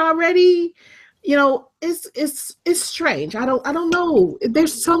too much already? It's strange. I don't know.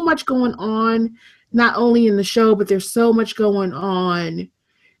 There's so much going on, not only in the show, but there's so much going on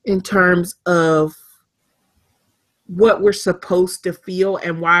in terms of what we're supposed to feel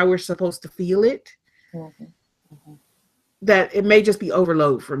and why we're supposed to feel it. Mm-hmm. Mm-hmm. That it may just be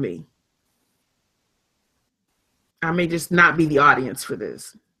overload for me. I may just not be the audience for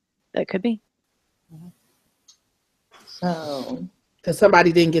this. That could be. So, because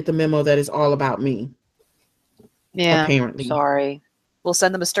somebody didn't get the memo that it's all about me. Yeah. Apparently. Sorry. We'll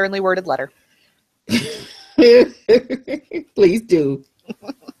send them a sternly worded letter. Please do.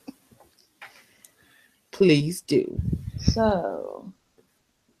 Please do. So,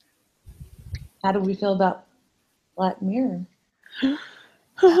 how do we feel about Black Mirror?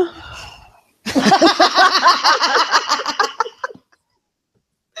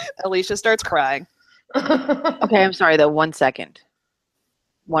 Alicia starts crying. Okay, I'm sorry though. 1 second.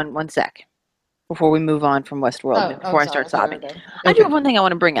 One sec. Before we move on from Westworld, before I start sobbing. Okay. I do have one thing I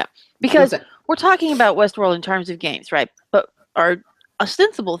want to bring up. Because we're talking about Westworld in terms of games, right? But our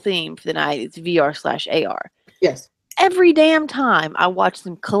ostensible theme for the night is VR/AR. Yes. Every damn time I watch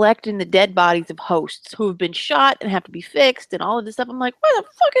them collecting the dead bodies of hosts who have been shot and have to be fixed and all of this stuff, I'm like, why the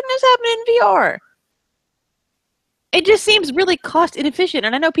fuck isn't this happening in VR? It just seems really cost inefficient.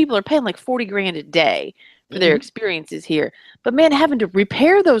 And I know people are paying like $40,000 a day for their experiences here. But man, having to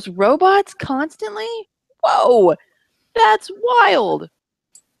repair those robots constantly? Whoa, that's wild.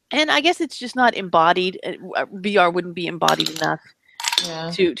 And I guess it's just not embodied. VR wouldn't be embodied enough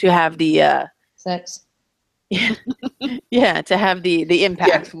to have the sex. Yeah, to have the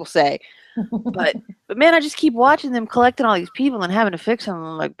impact, we'll say. But man, I just keep watching them collecting all these people and having to fix them.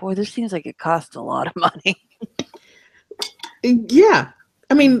 I'm like, boy, this seems like it costs a lot of money. Yeah.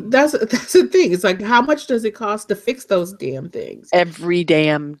 I mean, that's the thing. It's like, how much does it cost to fix those damn things? Every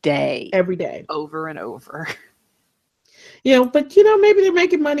damn day. Every day. Over and over. But maybe they're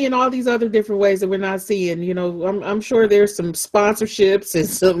making money in all these other different ways that we're not seeing. I'm sure there's some sponsorships and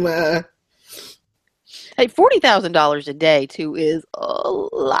some Hey, $40,000 a day too is a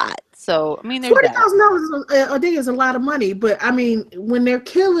lot. So I mean, $40,000 a day is a lot of money. But I mean, when they're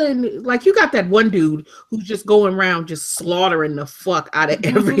killing, like you got that one dude who's just going around just slaughtering the fuck out of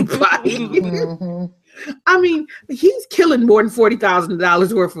everybody. Mm-hmm. I mean, he's killing more than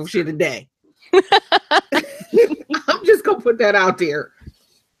 $40,000 worth of shit a day. I'm just gonna put that out there.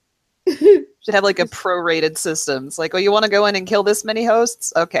 Should have like a prorated system. It's like, oh, you want to go in and kill this many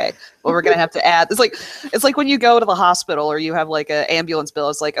hosts? Okay. Well, we're gonna have to add. It's like when you go to the hospital or you have like an ambulance bill.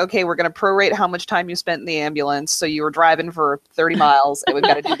 It's like, okay, we're gonna prorate how much time you spent in the ambulance. So you were driving for 30 miles, and we've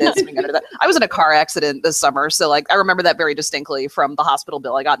got to do this, and we got to do that. I was in a car accident this summer, so like I remember that very distinctly from the hospital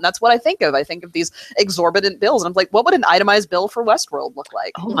bill I got, and that's what I think of. I think of these exorbitant bills, and I'm like, what would an itemized bill for Westworld look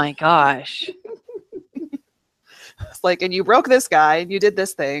like? Oh my gosh. It's like, and you broke this guy, and you did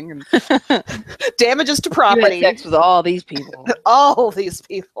this thing, and damages to property. You had sex with all these people. All these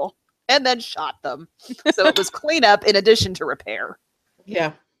people. And then shot them. So it was cleanup in addition to repair.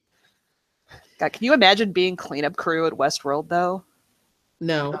 Yeah. God, can you imagine being cleanup crew at Westworld, though?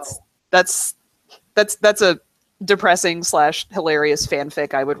 No. That's a depressing / hilarious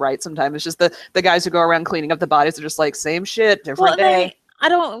fanfic I would write sometime. It's just the guys who go around cleaning up the bodies are just like, same shit, different day. I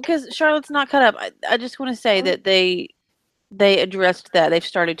don't, because Charlotte's not cut up. I just want to say that they addressed that. They've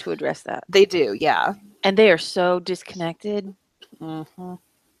started to address that. They do, yeah. And they are so disconnected. Mm-hmm.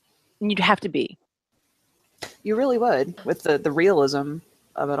 You'd have to be. You really would, with the realism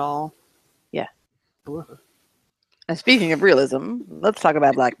of it all. Yeah. Ooh. And speaking of realism, let's talk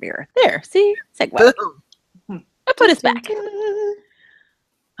about Black Mirror. There, see? Segue. I put us back.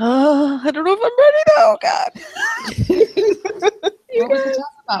 I don't know if I'm ready though. God. We can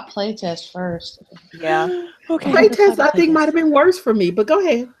talk about playtest first. Yeah. Okay. Playtest, I think, might have been worse for me, but go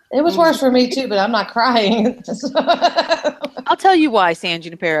ahead. It was worse for me too, but I'm not crying. I'll tell you why San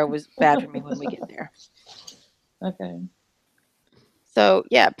Junipero was bad for me when we get there. Okay. So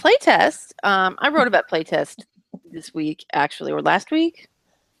yeah, playtest. I wrote about playtest this week, actually, or last week.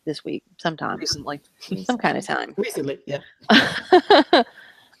 this week, sometime, Recently. some kind of time. Recently, yeah.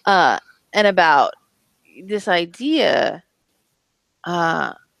 And about this idea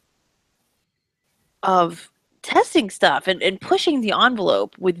of testing stuff and pushing the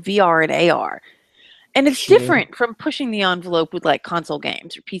envelope with VR and AR. And it's Sure. different from pushing the envelope with like console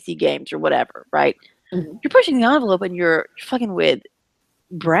games or PC games or whatever, right? Mhm. You're pushing the envelope and you're fucking with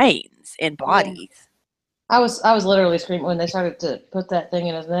brains and bodies. I was literally screaming when they started to put that thing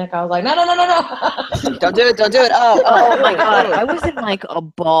in his neck. I was like, no, no, no, no, no. Don't do it. Don't do it. Oh, Oh my god! I was in like a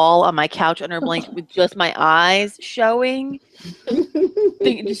ball on my couch under a blanket with just my eyes showing,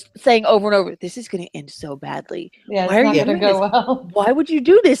 just saying over and over, "This is going to end so badly. Yeah, it's Why are not you going to doing go this? well. Why would you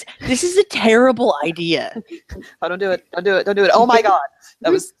do this? This is a terrible idea." Oh, don't do it. Don't do it. Don't do it. Oh my god.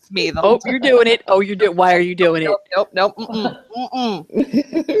 That was me the whole Oh, time. you're doing it. Oh, you're doing. Why are you doing it? Nope.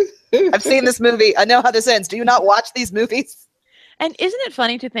 I've seen this movie. I know how this ends. Do you not watch these movies? And isn't it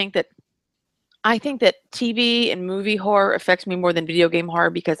funny to think that I think that TV and movie horror affects me more than video game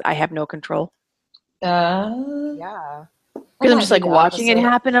horror because I have no control. Yeah. Because I'm just like watching it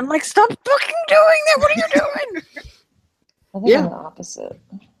happen. I'm like, stop fucking doing that. What are you doing? I think Yeah. I'm the opposite.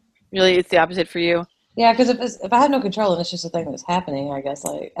 Really, it's the opposite for you. Yeah, because if I have no control and it's just a thing that's happening, I guess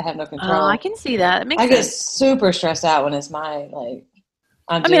like I have no control. Oh, I can see that. It makes I get sense. super stressed out when it's my like.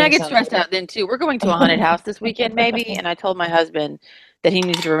 I mean, I get stressed out then too. We're going to a haunted house this weekend, maybe, and I told my husband that he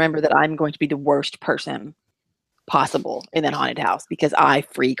needs to remember that I'm going to be the worst person possible in that haunted house because I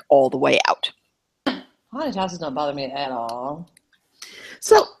freak all the way out. Haunted houses don't bother me at all.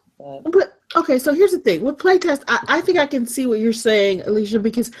 So, But but okay, so here's the thing. With playtest, I think I can see what you're saying, Alicia,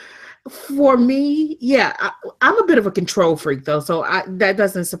 because for me, yeah, I'm a bit of a control freak though, so that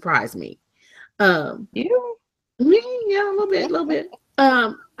doesn't surprise me. You? Me, yeah, a little bit.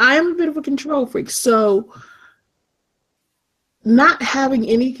 I am a bit of a control freak, so not having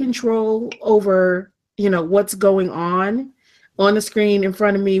any control over, what's going on the screen in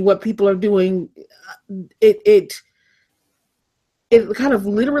front of me, what people are doing, it kind of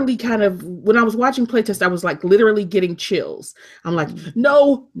literally when I was watching playtest, I was like literally getting chills. I'm like,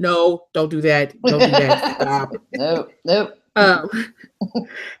 no, don't do that. Don't do that. Stop. nope.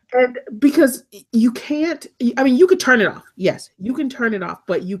 And because you can't, I mean, you could turn it off. Yes, you can turn it off,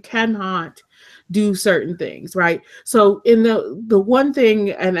 but you cannot do certain things, right? So in the one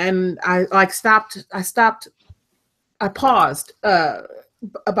thing, and I paused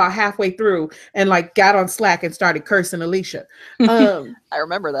about halfway through and like got on Slack and started cursing Alicia. I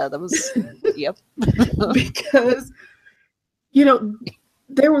remember that. That was, yep. Because,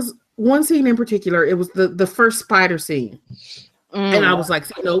 there was one scene in particular. It was the first spider scene. And I was like,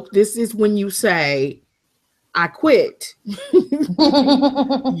 nope, this is when you say, I quit. You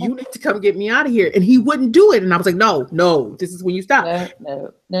need to come get me out of here. And he wouldn't do it. And I was like, no, this is when you stop.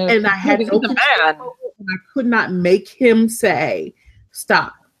 No. And I had no control, and I could not make him say,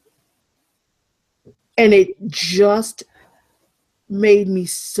 stop. And it just made me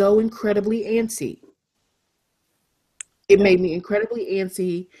so incredibly antsy. It made me incredibly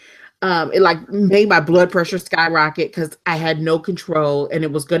antsy. It like made my blood pressure skyrocket because I had no control and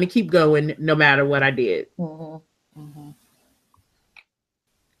it was going to keep going no matter what I did. Mm-hmm. Mm-hmm.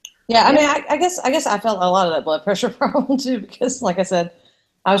 Yeah, I mean, I guess I felt a lot of that blood pressure problem too because, like I said,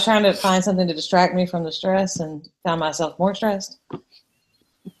 I was trying to find something to distract me from the stress and found myself more stressed.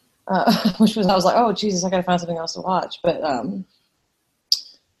 I was like, oh Jesus, I got to find something else to watch. But I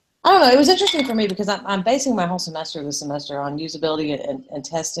don't know. It was interesting for me because I'm basing my whole semester this semester on usability and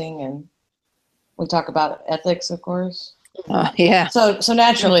testing, and we talk about ethics, of course. Yeah. So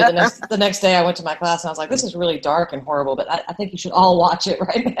naturally, the next day I went to my class and I was like, this is really dark and horrible, but I think you should all watch it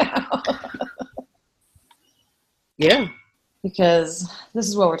right now. Yeah. Because this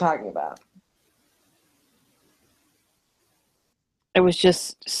is what we're talking about. It was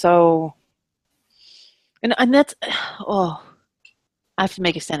just so, and that's, I have to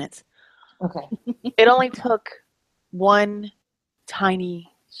make a sentence. Okay. It only took one tiny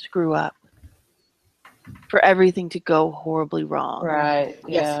screw up for everything to go horribly wrong. Right.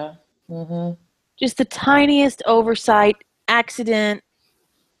 Yes. Yeah. Mm-hmm. Just the tiniest oversight, accident.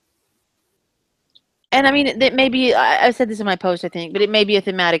 And I mean, that maybe I said this in my post, I think, but it may be a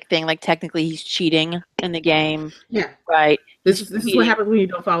thematic thing. Like technically, he's cheating in the game, Yeah. right? This is what happens when you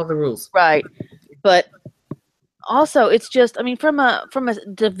don't follow the rules. Right. But also, it's just, I mean, from a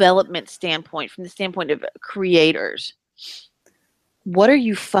development standpoint, from the standpoint of creators, what are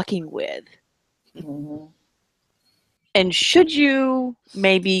you fucking with? Mm-hmm. And should you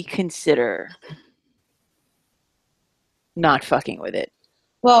maybe consider not fucking with it?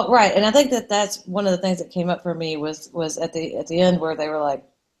 Well, right, and I think that's one of the things that came up for me was at the end where they were like,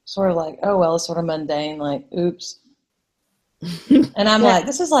 sort of like, oh, well, it's sort of mundane, like, oops. And I'm like,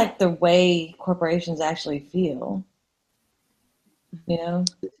 this is like the way corporations actually feel. You know?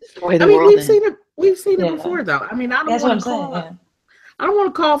 The way the I mean, world we've is. seen it. We've seen it Yeah. before, though. I mean, I don't That's what want I'm to saying. call. Yeah. I don't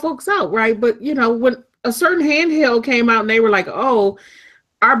want to call folks out, right? But you know, when a certain handheld came out and they were like, "Oh,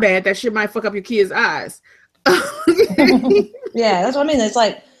 our bad. That shit might fuck up your kid's eyes." Yeah, that's what I mean. It's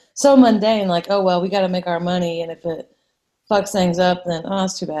like so mundane, like, oh, well, we got to make our money. And if it fucks things up, then, oh,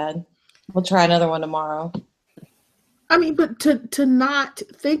 that's too bad. We'll try another one tomorrow. I mean, but to not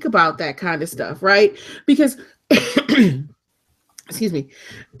think about that kind of stuff, right? Because, excuse me,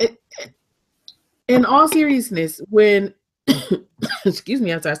 in all seriousness, when excuse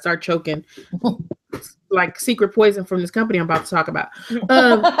me, as I start choking, like secret poison from this company I'm about to talk about.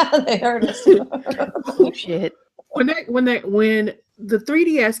 They heard us. Oh shit. When the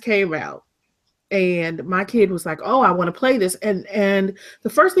 3DS came out, and my kid was like, "Oh, I want to play this," and the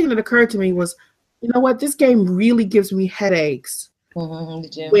first thing that occurred to me was, you know what? This game really gives me headaches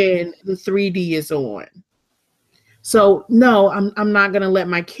Did you? when the 3D is on. So no, I'm not gonna let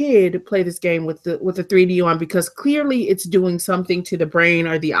my kid play this game with the 3D on, because clearly it's doing something to the brain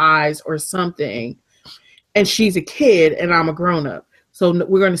or the eyes or something. And she's a kid and I'm a grown up, so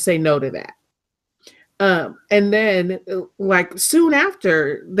we're gonna say no to that. And then, like soon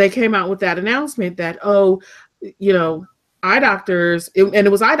after, they came out with that announcement that, oh, you know, eye doctors, and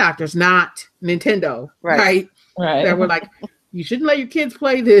it was eye doctors, not Nintendo, right? That were like, you shouldn't let your kids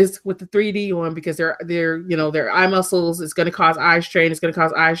play this with the 3D on, because they're you know, their eye muscles, it's going to cause eye strain. It's going to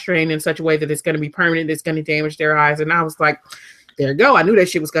cause eye strain in such a way that it's going to be permanent. It's going to damage their eyes. And I was like, there you go. I knew that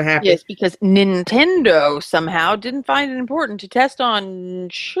shit was going to happen. Yes, because Nintendo somehow didn't find it important to test on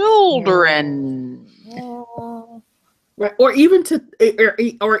children. Right. Or even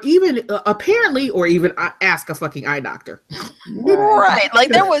apparently, or even ask a fucking eye doctor. Right. Like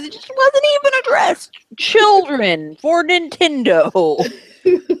it just wasn't even addressed. Children for Nintendo.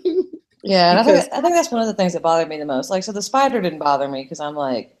 Yeah, and I think that's one of the things that bothered me the most. Like, so the spider didn't bother me because I'm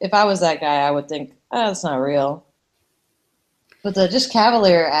like, if I was that guy, I would think, oh, that's not real. But the just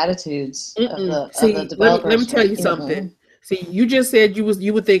cavalier attitudes of the developers. Let me tell you something. See, you just said you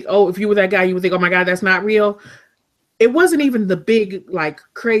would think, oh, if you were that guy, you would think, oh my God, that's not real. It wasn't even the big, like,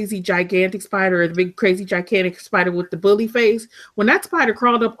 crazy, gigantic spider, or the big, crazy, gigantic spider with the bully face. When that spider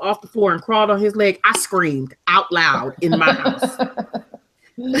crawled up off the floor and crawled on his leg, I screamed out loud in my house.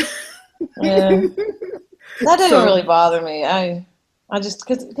 Yeah. That didn't really bother me. I just,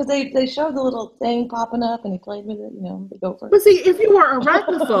 because they showed the little thing popping up and he played with it, you know, the gopher. But see, if you were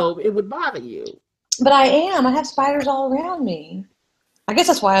arachnophobe, it would bother you. But I am. I have spiders all around me. I guess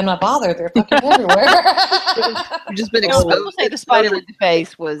that's why I'm not bothered. They're fucking everywhere. You've just been People exposed. say the spider with the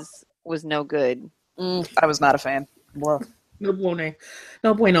face was no good. I was not a fan. No bueno.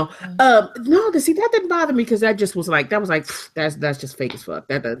 No bueno. No, see, that didn't bother me, because that was like that's just fake as fuck.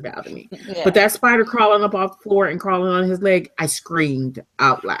 That doesn't bother me. Yeah. But that spider crawling up off the floor and crawling on his leg, I screamed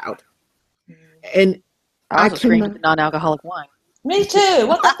out loud. And I also screamed at the non-alcoholic wine. Me too.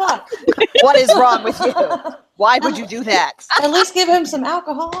 What the fuck? What is wrong with you? Why would you do that? At least give him some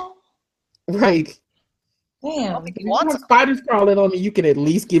alcohol. right. Damn. If you want spiders crawling on me, you can at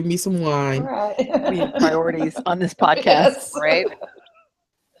least give me some wine. Right. We have priorities on this podcast, Yes. right?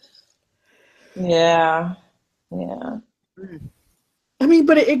 Yeah. Yeah. I mean,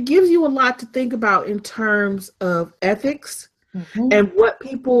 but it gives you a lot to think about in terms of ethics. Mm-hmm. And what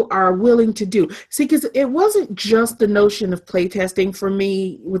people are willing to do. See, because it wasn't just the notion of playtesting for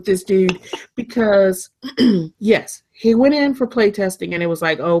me with this dude, because yes, he went in for playtesting and it was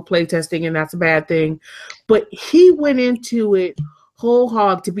like, oh, playtesting, and that's a bad thing. But he went into it whole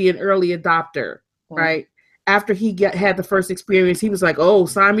hog to be an early adopter, right? After he had the first experience, he was like, oh,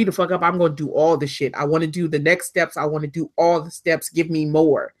 sign me the fuck up. I'm going to do all the shit. I want to do the next steps. I want to do all the steps. Give me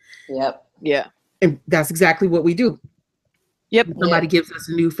more. Yep. Yeah. And that's exactly what we do. Yep. Somebody gives us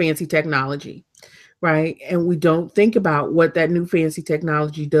a new fancy technology, right? And we don't think about what that new fancy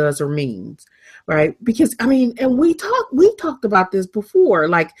technology does or means, right? Because I mean, and we talked about this before.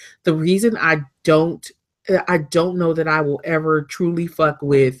 Like, the reason I don't know that I will ever truly fuck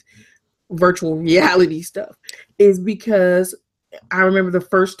with virtual reality stuff is because I remember the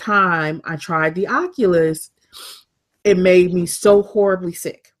first time I tried the Oculus, it made me so horribly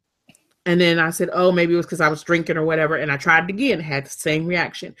sick. And then I said, oh, maybe it was because I was drinking or whatever. And I tried it again, had the same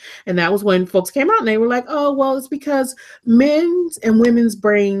reaction. And that was when folks came out and they were like, oh, well, it's because men's and women's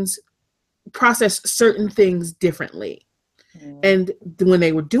brains process certain things differently. And when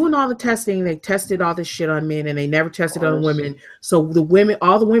they were doing all the testing, they tested all this shit on men and they never tested on women. So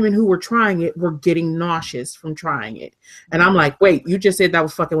all the women who were trying it were getting nauseous from trying it. And I'm like, wait, you just said that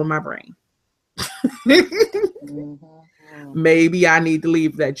was fucking with my brain. Maybe I need to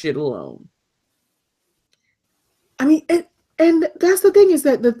leave that shit alone. I mean, and that's the thing, is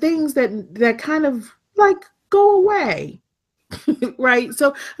that the things that kind of like go away. Right.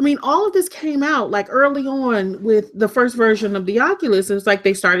 So, I mean, all of this came out like early on with the first version of the Oculus. It was like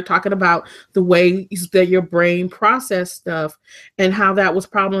they started talking about the ways that your brain processed stuff and how that was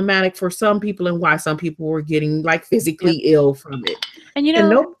problematic for some people and why some people were getting like physically ill from it. And you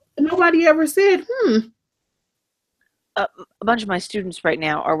know, nobody ever said, a bunch of my students right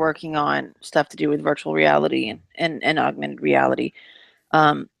now are working on stuff to do with virtual reality and augmented reality.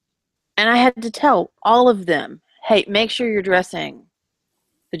 And I had to tell all of them, hey, make sure you're addressing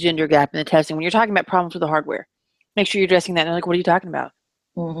the gender gap in the testing. When you're talking about problems with the hardware, make sure you're addressing that. And they're like, what are you talking about?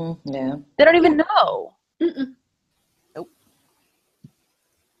 Yeah. They don't even know. Nope.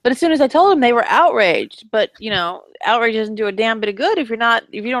 But as soon as I told them, they were outraged. But, you know, outrage doesn't do a damn bit of good if you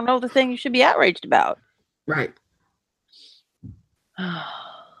don't know the thing you should be outraged about. right.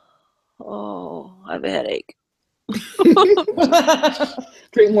 Oh, I have a headache.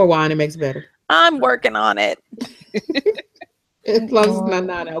 Drink more wine, it makes it better. I'm working on it. As long as it's not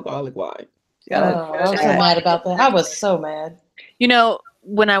non-alcoholic wine. I was so mad about that. I was so mad. You know,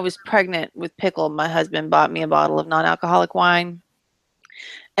 when I was pregnant with Pickle, my husband bought me a bottle of non-alcoholic wine,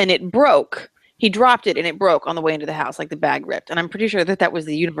 and it broke. He dropped it, and it broke on the way into the house, like the bag ripped. And I'm pretty sure that was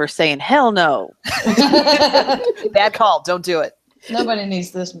the universe saying, hell no. Bad call. Don't do it. Nobody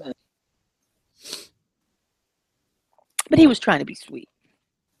needs this man. But he was trying to be sweet.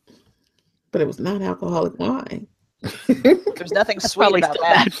 But it was non-alcoholic wine. There's nothing That's sweet probably about still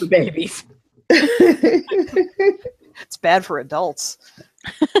that. bad for babies. It's bad for adults.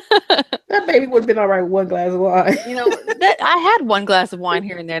 That baby would have been all right with one glass of wine. You know, that I had one glass of wine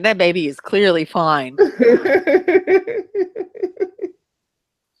here and there. That baby is clearly fine.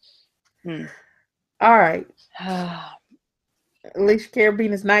 All right. Alicia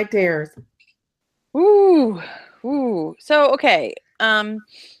Carabina's Night Terrors. Ooh. So, okay.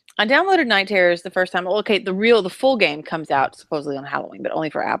 I downloaded Night Terrors the first time. Okay, the full game comes out supposedly on Halloween, but only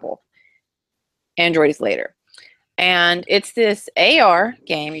for Apple. Android is later. And it's this AR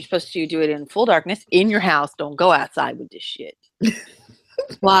game. You're supposed to do it in full darkness in your house. Don't go outside with this shit.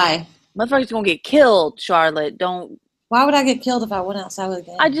 Why? Motherfuckers gonna get killed, Charlotte. Don't. Why would I get killed if I went outside with a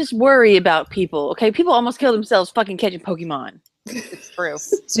game? I just worry about people. Okay, people almost kill themselves fucking catching Pokemon. It's true.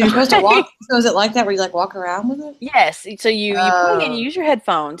 So you're supposed to walk. So is it like that where you like walk around with it? Yes. So you plug in, you use your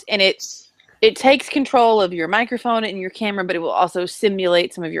headphones, and it takes control of your microphone and your camera, but it will also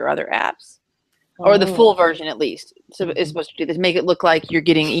simulate some of your other apps, or the full version at least. So it's supposed to do this, make it look like you're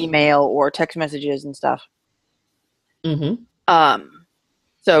getting email or text messages and stuff.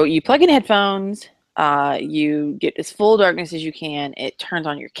 So you plug in headphones. You get as full darkness as you can. It turns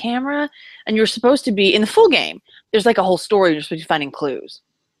on your camera, and you're supposed to be in the full game. There's like a whole story. You're supposed to be finding clues.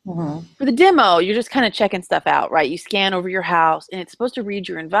 For the demo, you're just kind of checking stuff out, right? You scan over your house, and it's supposed to read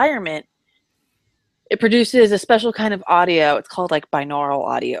your environment. It produces a special kind of audio. It's called like binaural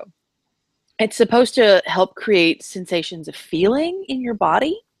audio. It's supposed to help create sensations of feeling in your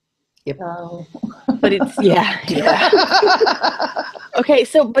body. Yep. But it's okay,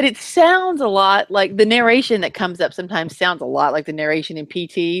 but it sounds a lot like the narration that comes up sometimes sounds a lot like the narration in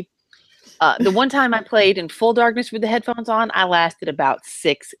PT. The one time I played in full darkness with the headphones on, I lasted about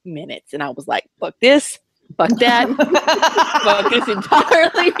 6 minutes, and I was like, fuck this, fuck that, fuck this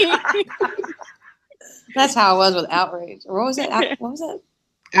entirely. That's how I was with Outrage. Or what was it? What was it?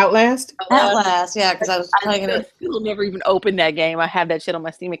 Outlast? Outlast, yeah, because I was playing it. Still never even opened that game. I have that shit on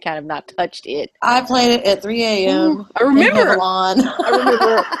my Steam account. I've not touched it. I played it at 3 a.m. I remember. I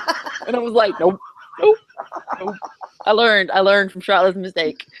remember. And I was like, nope. I learned from Charlotte's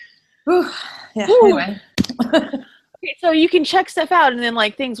mistake. Yeah, anyway. Okay, so you can check stuff out, and then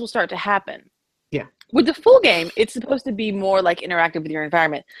like things will start to happen. Yeah. With the full game, it's supposed to be more like interactive with your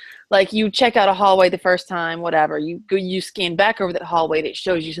environment. Like you check out a hallway the first time, whatever. You scan back over that hallway, and it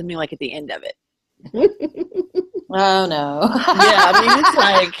shows you something like at the end of it. Oh no. Yeah, I mean it's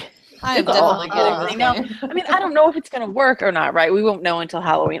like I am definitely getting this game. I mean, I don't know if it's going to work or not, right? We won't know until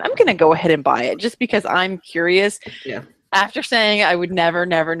Halloween. I'm going to go ahead and buy it just because I'm curious. Yeah. After saying I would never,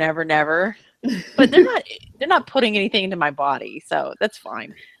 but they're not putting anything into my body, so that's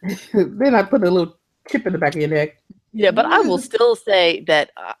fine. Then I put a little chip in the back of your neck. Yeah, but I will still say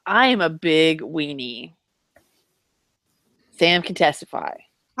that I am a big weenie. Sam can testify.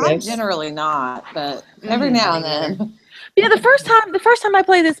 I'm Yes. generally not, but every now and then. Yeah, the first time I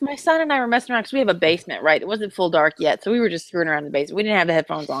played this, my son and I were messing around because we have a basement, right? It wasn't full dark yet, so we were just screwing around in the basement. We didn't have the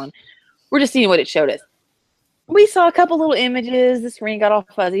headphones on. We're just seeing what it showed us. We saw a couple little images. The screen got all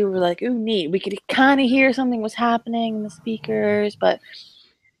fuzzy. We were like, "Ooh, neat." We could kind of hear something was happening in the speakers, but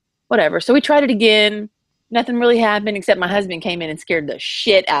whatever. So we tried it again. Nothing really happened except my husband came in and scared the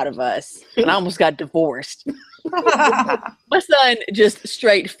shit out of us, and I almost got divorced. My son just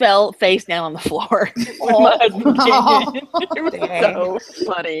straight fell face down on the floor when my husband came in. It was so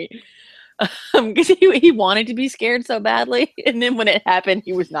funny. Because he wanted to be scared so badly, and then when it happened,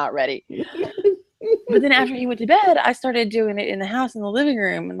 he was not ready. But then after he went to bed, I started doing it in the house in the living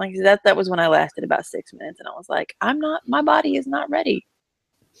room, and like that was when I lasted about 6 minutes, and I was like, my body is not ready.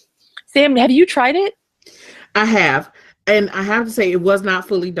 Sam, have you tried it? I have, and I have to say it was not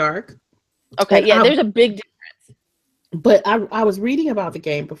fully dark. Okay, And yeah, there's a big difference. But I was reading about the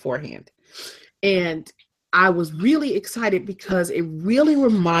game beforehand, and I was really excited because it really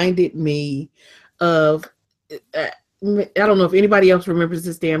reminded me of, I don't know if anybody else remembers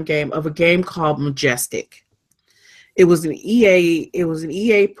this damn game, of a game called Majestic. It was an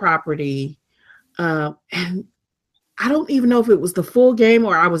EA property, and I don't even know if it was the full game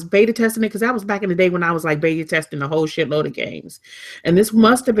or I was beta testing it, because that was back in the day when I was like beta testing a whole shitload of games. And this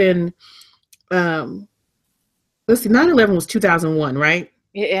must have been, let's see, 9/11 was 2001, right?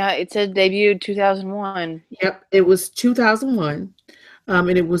 Yeah, it said debuted 2001. Yep, it was 2001.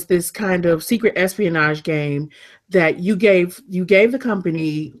 And it was this kind of secret espionage game that you gave the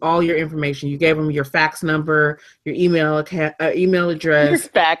company all your information. You gave them your fax number, your email address. Your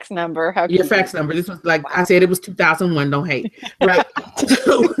fax number. How Your fax number. This was like, I said, it was 2001. Don't hate. Right.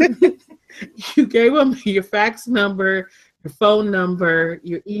 So you gave them your fax number, your phone number,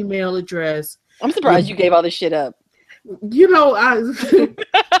 your email address. I'm surprised you gave all this shit up. You know,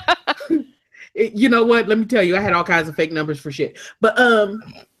 you know what? Let me tell you, I had all kinds of fake numbers for shit. But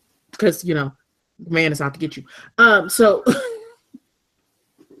because you know, man is out to get you. So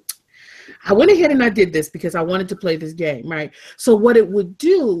I went ahead and I did this because I wanted to play this game, right? So what it would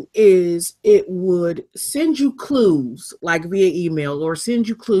do is it would send you clues like via email, or send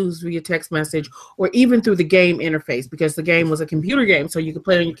you clues via text message, or even through the game interface, because the game was a computer game, so you could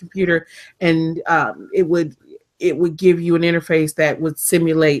play on your computer, and it would give you an interface that would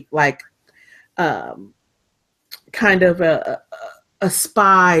simulate like kind of a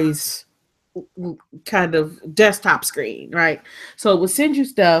spy's kind of desktop screen, right? So it would send you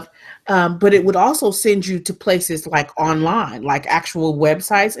stuff, but it would also send you to places like online, like actual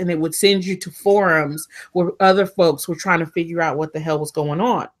websites, and it would send you to forums where other folks were trying to figure out what the hell was going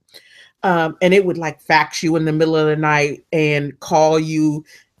on. And it would like fax you in the middle of the night and call you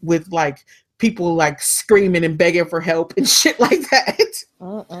with like people like screaming and begging for help and shit like that.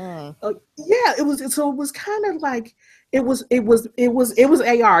 Yeah, it was. So it was kind of like it was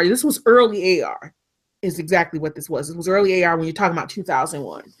AR. This was early AR. Is exactly what this was. It was early AR when you're talking about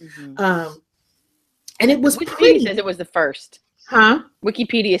 2001. Mm-hmm. And it was Wikipedia says it was the first. Huh?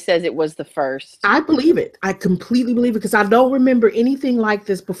 Wikipedia says it was the first. I believe it. I completely believe it, because I don't remember anything like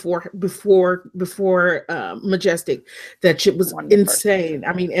this before Majestic. That shit was insane.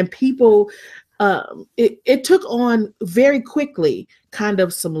 I mean, and people, it took on very quickly kind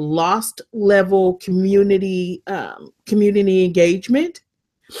of some lost level community engagement.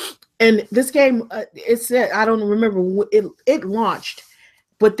 And this game, it said, I don't remember, it launched,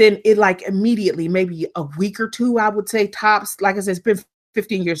 but then it like immediately, maybe a week or two, I would say tops. Like I said, it's been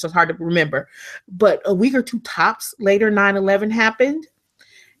 15 years, so it's hard to remember. But a week or two tops later, 9/11 happened.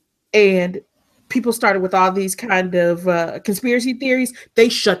 And people started with all these kind of conspiracy theories. They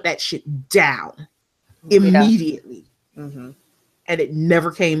shut that shit down immediately. Yeah. Mm-hmm. And it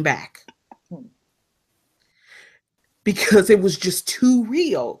never came back. Because it was just too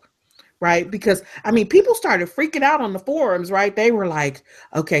real. Right? Because, I mean, people started freaking out on the forums, right? They were like,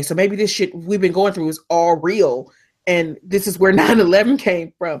 okay, so maybe this shit we've been going through is all real. And this is where 9/11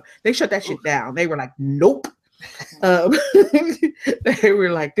 came from. They shut that shit down. They were like, nope. They were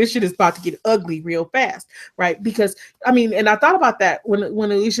like, this shit is about to get ugly real fast. Right? Because, I mean, and I thought about that when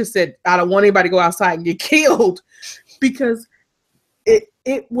Alicia said, I don't want anybody to go outside and get killed. Because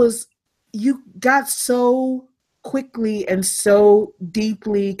it was, you got so quickly and so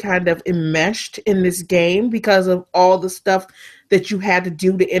deeply kind of enmeshed in this game because of all the stuff that you had to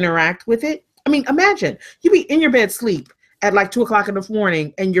do to interact with it. I mean, imagine you be in your bed sleep at like 2:00 in the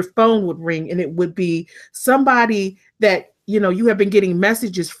morning and your phone would ring and it would be somebody that, you know, you have been getting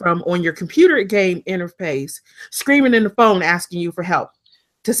messages from on your computer game interface, screaming in the phone, asking you for help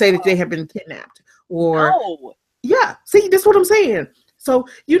to say that they have been kidnapped or, yeah, see, that's what I'm saying. So,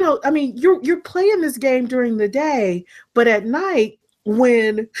 I mean, you're playing this game during the day, but at night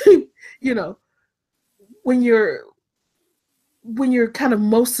when, when you're kind of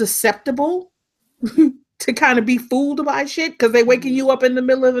most susceptible to kind of be fooled by shit because they're waking you up in the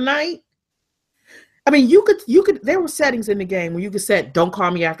middle of the night. I mean, you could, there were settings in the game where you could set, don't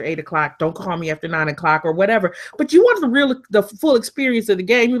call me after 8 o'clock, don't call me after 9 o'clock or whatever. But you want the full experience of the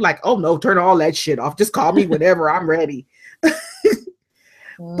game. You're like, oh no, turn all that shit off. Just call me whenever I'm ready.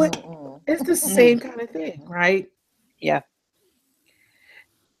 But it's the same kind of thing, right? Yeah.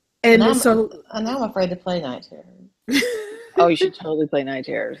 And now so I'm afraid to play Night Terrors. Oh, you should totally play Night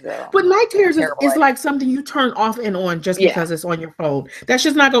Terrors, though. But Night Terrors is Terrible like something you turn off and on just Yeah. because it's on your phone. That's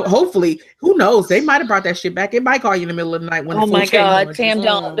just not going. Hopefully, who knows? They might have brought that shit back. It might call you in the middle of the night when. Oh the my full chain God, launches. Sam!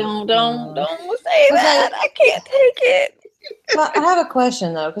 Don't say that. I can't take it. Well, I have a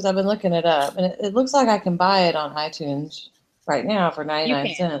question though, because I've been looking it up, and it looks like I can buy it on iTunes right now for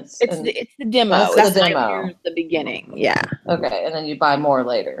 99 cents. It's And- the demo. That's the It's like, demo. here's the beginning. Yeah. okay, and then you buy more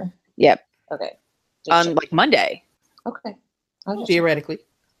later. Yep. Okay. On like Monday. Okay. I'll just- Theoretically,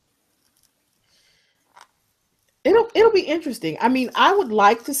 it'll be interesting. I mean, I would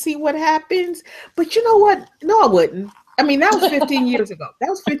like to see what happens, but you know what? No, I wouldn't. I mean, that was 15 years ago. That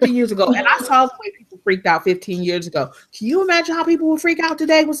was 15 years ago, and I saw the way people freaked out 15 years ago. Can you imagine how people would freak out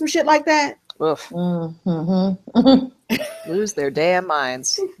today with some shit like that? Oof. Mm-hmm. Lose their damn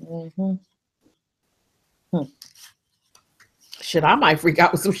minds. Mm-hmm. Shit, I might freak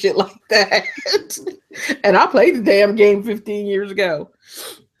out with some shit like that. And I played the damn game 15 years ago.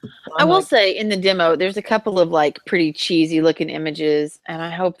 I will say in the demo, there's a couple of like pretty cheesy looking images, and I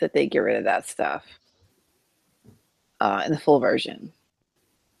hope that they get rid of that stuff in the full version.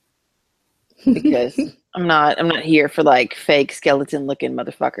 Because I'm not here for like fake skeleton looking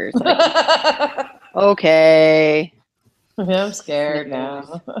motherfuckers. Like, okay. I'm scared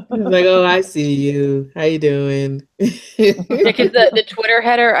now. Like, oh, I see you. How you doing? Because the Twitter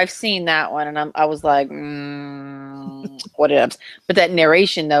header, I've seen that one, and I was like, what else? But that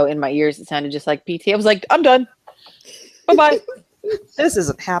narration though, in my ears, it sounded just like PT. I was like, I'm done. Bye bye. This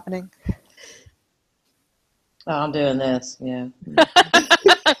isn't happening. Oh, I'm doing this. Yeah.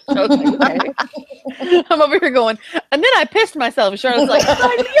 Okay. I'm over here going, and then I pissed myself. Charlotte's like,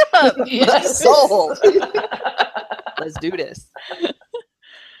 sign me up. Yes. Sold. Let's do this.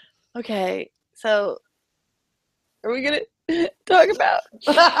 Okay, so are we gonna talk about?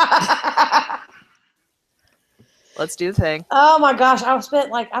 Let's do the thing. Oh my gosh, I spent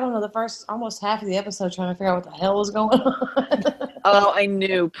like, I don't know, the first almost half of the episode trying to figure out what the hell was going on. Oh, I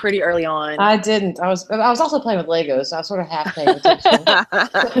knew pretty early on. I didn't. I was also playing with Legos, so I was sort of half paying attention.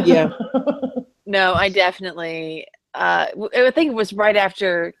 Yeah. No, I definitely. I think it was right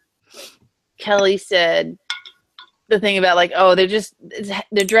after Kelly said the thing about like, oh,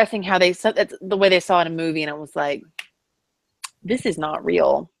 they're dressing how they saw that's the way they saw in a movie, and I was like, this is not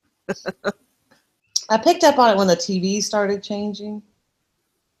real. I picked up on it when the TV started changing,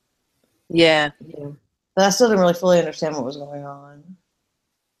 Yeah. but I still didn't really fully understand what was going on.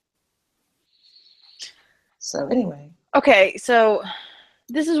 So anyway, Okay, so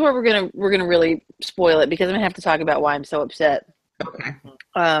this is where we're gonna really spoil it because I'm gonna have to talk about why I'm so upset. Okay.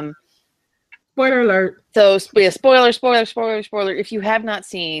 Spoiler alert. So yeah, spoiler. If you have not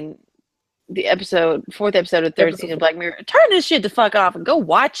seen the fourth episode of third season of Black Mirror, turn this shit the fuck off and go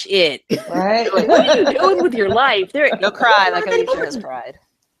watch it. right? Like, what are you doing with your life? You'll cry like Alicia has cried.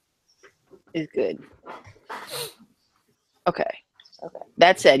 Is good. Okay.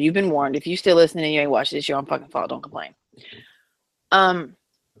 That said, you've been warned. If you still listening and you ain't watched this, you're on fucking fault. Don't complain.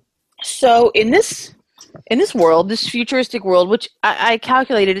 So in this world, this futuristic world, which I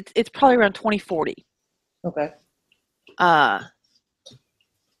calculated, it's probably around 2040. Okay.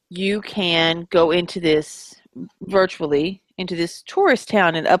 You can go into this virtually into this tourist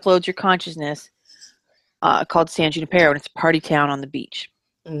town and upload your consciousness called San Junipero, and it's a party town on the beach.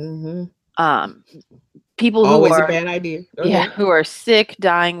 Mm-hmm. People who Always are a bad idea. who are sick,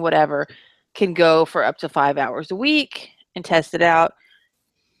 dying, whatever, can go for up to 5 hours a week and test it out.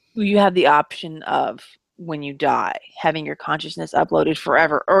 You have the option of, when you die, having your consciousness uploaded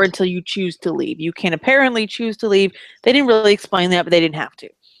forever or until you choose to leave. You can apparently choose to leave. They didn't really explain that, but they didn't have to.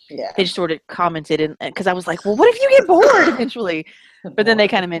 Yeah. They just sort of commented, because I was like, well, what if you get bored eventually? But then they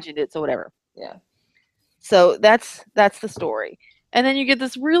kind of mentioned it, so whatever. Yeah. So that's the story. And then you get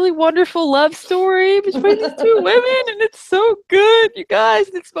this really wonderful love story between these two women, and it's so good, you guys.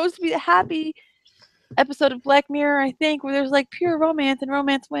 It's supposed to be a happy episode of Black Mirror, I think, where there's like pure romance and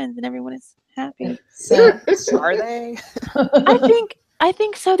romance wins and everyone is happy. So, Are they? I I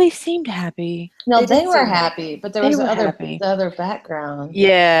think so. They seemed happy. No, They they did were seem happy, but there They was were the happy. other background.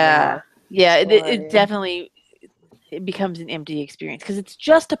 Yeah. It Story. definitely it becomes an empty experience because it's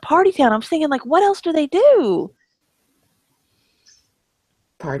just a party town. I'm thinking, like, what else do they do?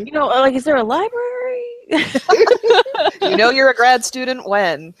 Party. You know, like, is there a library? You know you're a grad student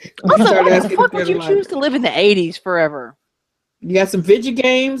when. Also, Start why the asking fuck if would there's you a choose to live in the 80s forever? You got some video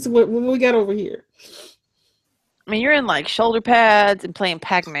games? What we got over here? I mean, you're in, like, shoulder pads and playing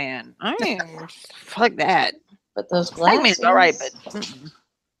Pac-Man. I mean, fuck that. But those glasses. Pac-Man's all right, but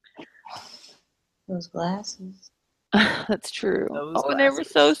those glasses. that's true. Those And they were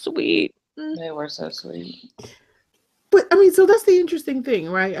glasses. so sweet. They were so sweet. But I mean, so that's the interesting thing,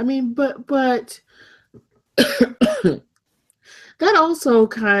 right? I mean, but that also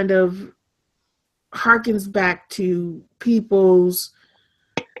kind of harkens back to people's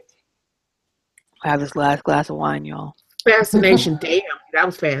I have this last glass of wine, y'all. fascination. Damn, that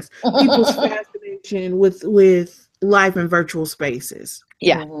was fast. People's fascination with life in virtual spaces,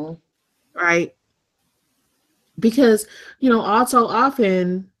 Yeah. Mhm. right? Because, you know, also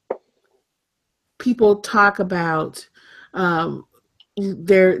often people talk about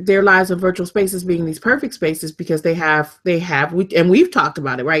their lives in virtual spaces being these perfect spaces because we've talked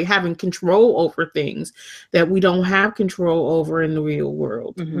about it, right? Having control over things that we don't have control over in the real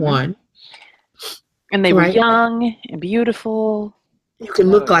world. Mhm. One, And they were Right. young and beautiful. you can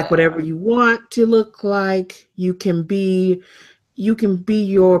look Oh, like yeah. whatever you want to look like. You can be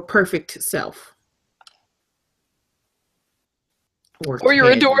your perfect self. Or your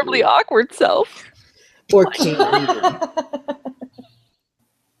can adorably you? awkward self. Or can you?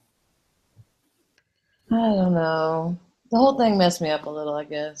 I don't know. The whole thing messed me up a little, I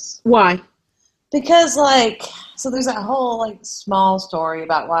guess. Why? Because, like, so there's that whole, like, small story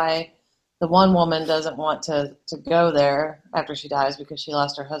about why the one woman doesn't want to go there after she dies because she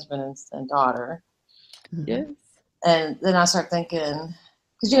lost her husband and daughter. Yes. And then I start thinking,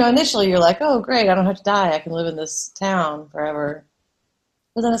 because, you know, initially you're like, oh, great, I don't have to die. I can live in this town forever.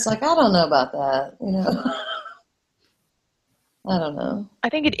 But then it's like, I don't know about that, you know. I don't know. I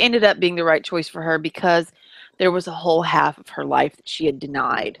think it ended up being the right choice for her because there was a whole half of her life that she had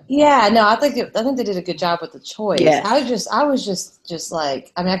denied. Yeah, no, I think they did a good job with the choice. Yes. I was just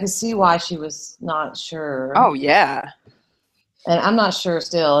like, I mean, I could see why she was not sure. Oh, yeah. And I'm not sure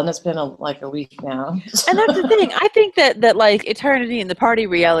still, and it's been like a week now. And that's the thing. I think that like eternity and the party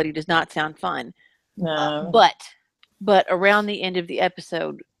reality does not sound fun. No. But around the end of the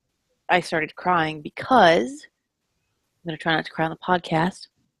episode, I started crying because I'm going to try not to cry on the podcast.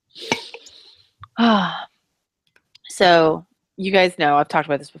 So you guys know, I've talked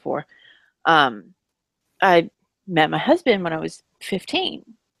about this before. I met my husband when I was 15,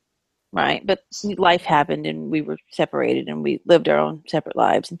 right? But life happened and we were separated and we lived our own separate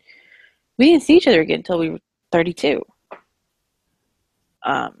lives. And we didn't see each other again until we were 32.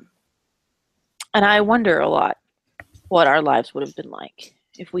 And I wonder a lot what our lives would have been like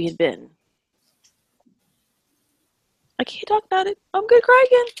if we had been. I can't talk about it. I'm going to cry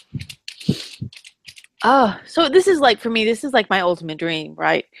again. So this is like, for me, this is like my ultimate dream,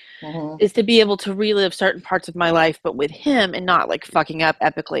 right? Mhm. Is to be able to relive certain parts of my life, but with him and not like fucking up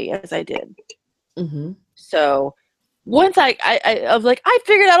epically as I did. Mm-hmm. So once I was like, I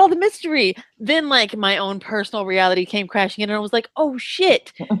figured out all the mystery, then like my own personal reality came crashing in and I was like, oh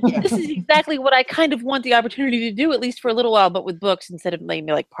shit, this is exactly what I kind of want the opportunity to do, at least for a little while, but with books instead of letting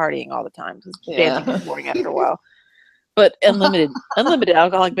me like partying all the time. Because dancing is boring after a while. But unlimited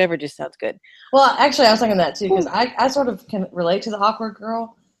alcoholic beverages sounds good. Well, actually, I was thinking that too, because I sort of can relate to the awkward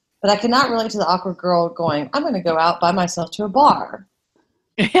girl, but I cannot relate to the awkward girl going, I'm going to go out by myself to a bar.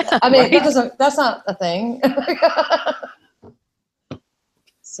 I mean, that's not a thing.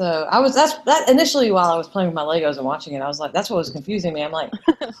 So that initially while I was playing with my Legos and watching it, I was like, that's what was confusing me. I'm like,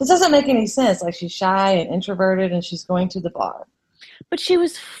 this doesn't make any sense. Like, she's shy and introverted and she's going to the bar. But she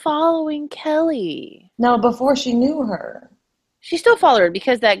was following Kelly. No, before she knew her. She still followed her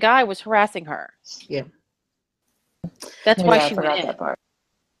because that guy was harassing her. Yeah. That's why she went forgot in. that part.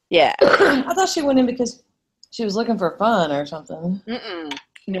 Yeah. I thought she went in because she was looking for fun or something. Mm-mm.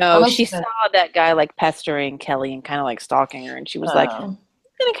 No, she saw that guy like pestering Kelly and kind of like stalking her, and she was like, I'm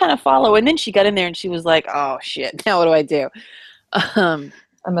gonna kind of follow. And then she got in there and she was like, oh shit, now what do I do?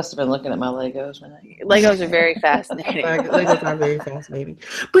 I must have been looking at my Legos when Legos are very fascinating. Legos are very fascinating.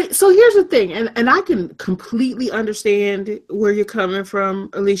 But so here's the thing, and I can completely understand where you're coming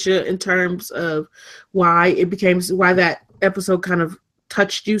from, Alicia, in terms of why that episode kind of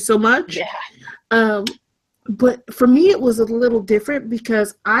touched you so much. Yeah. But for me, it was a little different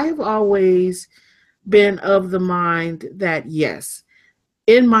because I've always been of the mind that yes,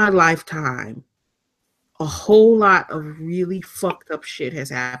 in my lifetime, a whole lot of really fucked up shit has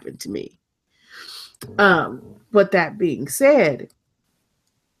happened to me. But that being said,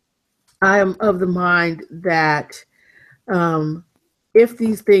 I am of the mind that if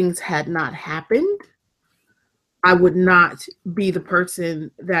these things had not happened, I would not be the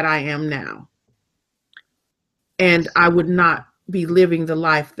person that I am now. And I would not be living the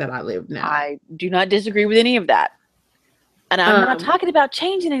life that I live now. I do not disagree with any of that. And I'm not talking about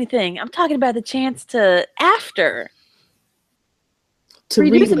changing anything. I'm talking about the chance to redo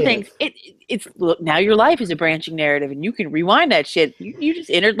some things. It's look, now your life is a branching narrative, and you can rewind that shit. You just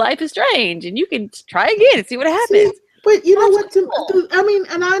entered Life is Strange, and you can try again and see what happens. But you know what? Cool. I mean,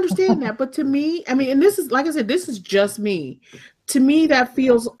 and I understand that. But to me, I mean, and this is, like I said, this is just me. To me, that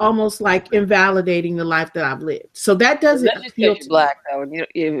feels almost like invalidating the life that I've lived. So that doesn't feel black though.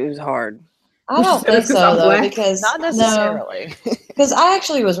 It was hard. I don't think so, though, because not necessarily. Because I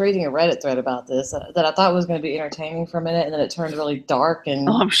actually was reading a Reddit thread about this that I thought was going to be entertaining for a minute, and then it turned really dark and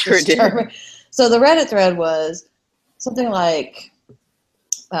I'm sure it did. So the Reddit thread was something like,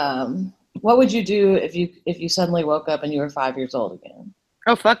 "What would you do if you suddenly woke up and you were 5 years old again?"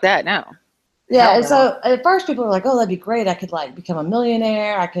 Oh, fuck that! No. Yeah, and so at first people were like, "Oh, that'd be great! I could like become a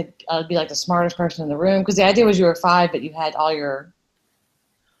millionaire. I'd be like the smartest person in the room." Because the idea was you were 5, but you had all your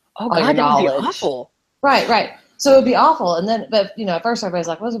God, that would be awful. Right. So it would be awful. And then, but at first everybody's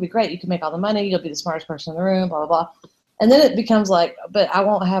like, well, this would be great. You can make all the money. You'll be the smartest person in the room, blah, blah, blah. And then it becomes like, but I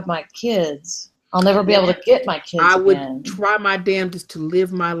won't have my kids. I'll never be able to get my kids I would again. Try my damnedest to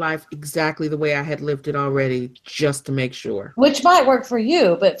live my life exactly the way I had lived it already, just to make sure. Which might work for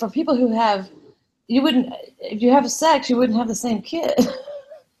you, but for people who you wouldn't, if you have sex, you wouldn't have the same kid.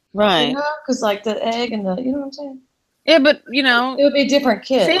 Right. Because like the egg and you know what I'm saying? Yeah, but it would be different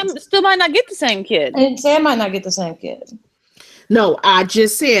kids. Sam still might not get the same kid. And Sam might not get the same kid. No, I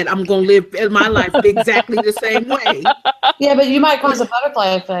just said I'm going to live my life exactly the same way. Yeah, but you might cause a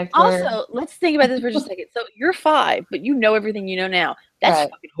butterfly effect. Also, let's think about this for just a second. So you're 5, but you know everything you know now.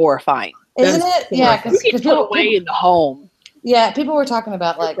 That's fucking horrifying. Isn't it? Yeah, because you get put away in the home. Yeah, people were talking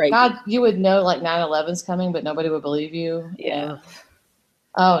about like, God, you would know like 9/11's coming, but nobody would believe you. Yeah.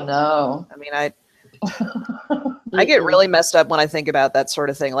 Oh, no. I mean, I get really messed up when I think about that sort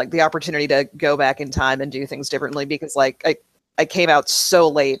of thing, like the opportunity to go back in time and do things differently, because like I came out so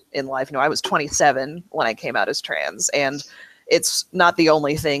late in life. I was 27 when I came out as trans, and it's not the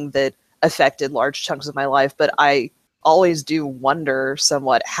only thing that affected large chunks of my life, but I always do wonder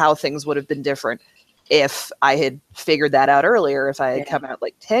somewhat how things would have been different if I had figured that out earlier. If I had come out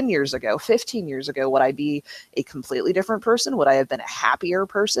like 10 years ago, 15 years ago, would I be a completely different person? Would I have been a happier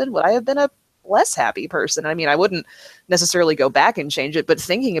person? Would I have been a less happy person? I mean, I wouldn't necessarily go back and change it, but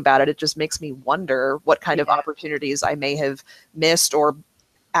thinking about it, it just makes me wonder what kind of opportunities I may have missed or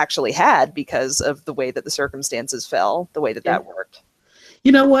actually had because of the way that the circumstances fell, the way that that worked.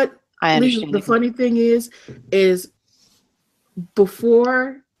 You know what? I understand. The funny thing is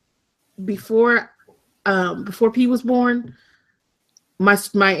before P was born,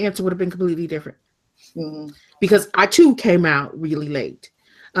 my answer would have been completely different. Mm-hmm. Because I too came out really late.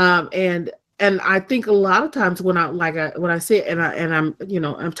 And I think a lot of times when I say I'm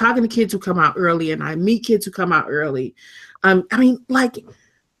talking to kids who come out early, and I meet kids who come out early. I mean, like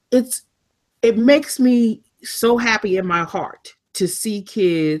it makes me so happy in my heart to see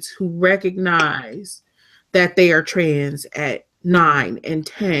kids who recognize that they are trans at 9 and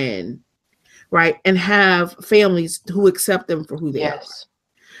 10, right? And have families who accept them for who they are.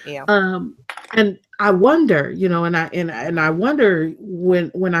 Yeah. And I wonder, and I wonder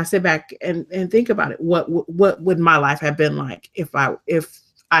when I sit back and think about it, what would my life have been like if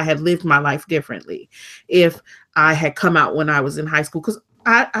I had lived my life differently, if I had come out when I was in high school? Because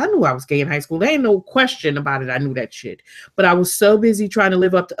I knew I was gay in high school. There ain't no question about it. I knew that shit. But I was so busy trying to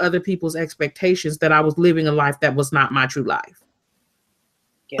live up to other people's expectations that I was living a life that was not my true life.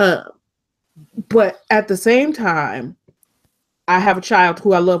 Yeah. But at the same time, I have a child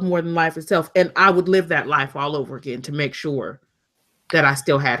who I love more than life itself, and I would live that life all over again to make sure that I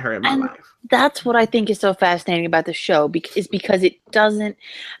still had her in my life. That's what I think is so fascinating about the show, because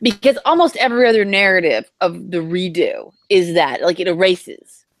almost every other narrative of the redo is that, like, it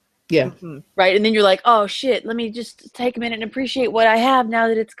erases. Yeah. Mm-hmm. Right? And then you're like, oh shit, let me just take a minute and appreciate what I have now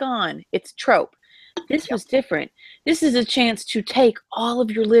that it's gone. It's trope. This was different. This is a chance to take all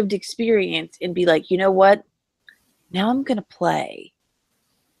of your lived experience and be like, you know what? Now I'm going to play.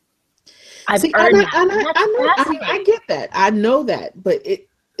 I get that. I know that. But it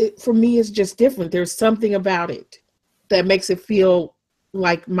for me, it's just different. There's something about it that makes it feel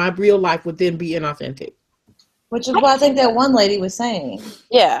like my real life would then be inauthentic. Which is what I think that one lady was saying.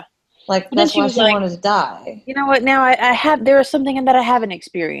 Yeah. Like, But then that's she why was she like, wanted to die. you know what? Now I have, there is something that I haven't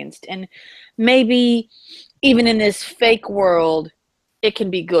experienced. And maybe even in this fake world, it can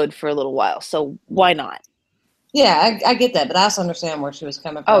be good for a little while. So why not? Yeah, I get that, but I also understand where she was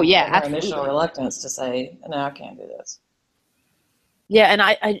coming from. Oh, yeah, her absolutely. initial reluctance to say, no, I can't do this. Yeah,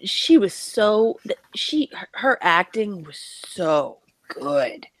 and she was so, her acting was so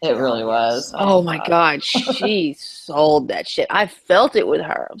good. It really was. Oh my God, she sold that shit. I felt it with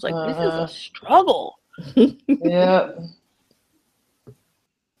her. I was like, this is a struggle. Yep.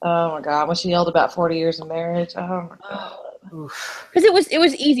 Oh my God, when she yelled about 40 years of marriage, oh my God. Because it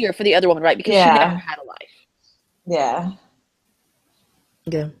was easier for the other woman, right? Because she never had a life. Yeah.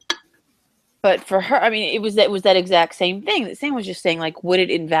 Yeah. But for her, I mean, it was that exact same thing. That Sam was just saying, like, would it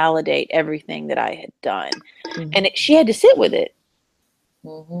invalidate everything that I had done? Mhm. And she had to sit with it.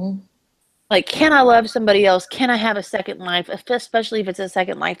 Mm-hmm. Like, can I love somebody else? Can I have a second life? Especially if it's a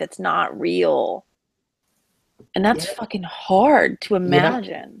second life that's not real. And that's fucking hard to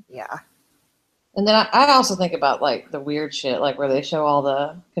imagine. Yeah. And then I also think about, like, the weird shit, like, where they show all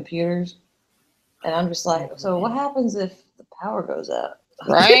the computers. And I'm just like, so what happens if the power goes out?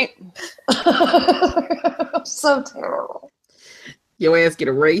 Right? So terrible. Your ass get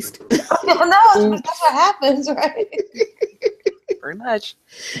erased. No, that's what happens, right? Pretty much.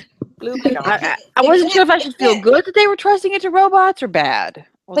 I wasn't sure if I should feel good that they were trusting it to robots or bad.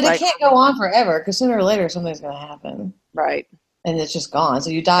 But it can't go on forever because sooner or later something's going to happen. Right. And it's just gone. So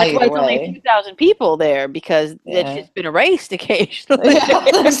you die That's why either it's only way. 2,000 people there because it's just been erased occasionally. Yeah,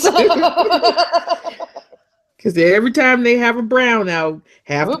 I think so. Because every time they have a brownout,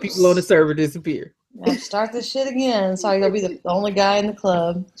 half the people on the server disappear. I'll start this shit again. Sorry, you'll be the only guy in the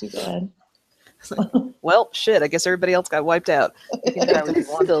club. Too bad. Well, shit. I guess everybody else got wiped out. I would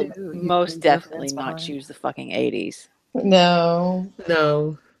still most definitely not choose the fucking 80s. No.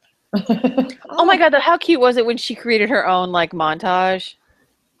 No. Oh my God, how cute was it when she created her own like montage?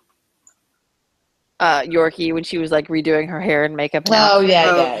 Yorkie, when she was like redoing her hair and makeup. Oh,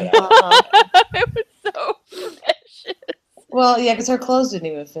 yeah. It was so precious. Well, yeah, because her clothes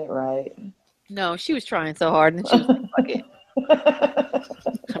didn't even fit right. No, she was trying so hard and she was like, fuck it.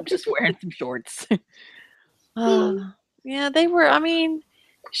 I'm just wearing some shorts. Yeah, they were, I mean,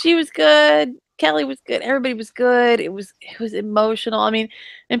 she was good. Kelly was good. Everybody was good. It was emotional. I mean,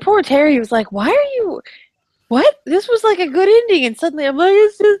 and poor Terry was like, why are you, what? This was like a good ending. And suddenly I'm like,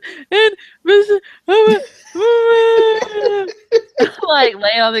 it's just, I'm like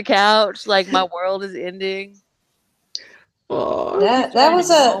laying on the couch, like my world is ending. Oh, that was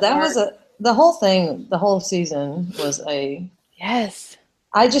the whole thing, the whole season was a, yes.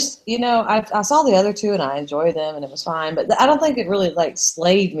 I just, I saw the other two and I enjoyed them and it was fine, but I don't think it really like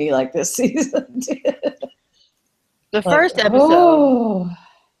slayed me like this season did. The first episode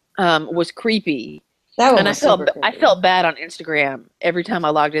was creepy. That one and was I felt bad on Instagram every time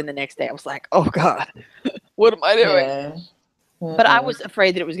I logged in the next day. I was like, oh God, what am I doing? Yeah. Mm-hmm. But I was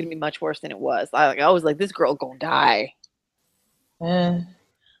afraid that it was going to be much worse than it was. I was like, this girl gonna die. I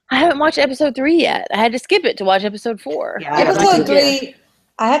haven't watched episode 3 yet. I had to skip it to watch episode 4. Yeah, episode 3,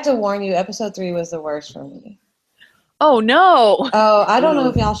 I have to warn you, episode 3 was the worst for me. Oh no. Oh, I don't know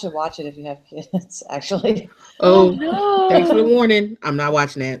if y'all should watch it if you have kids, actually. Oh no. Thanks for the warning. I'm not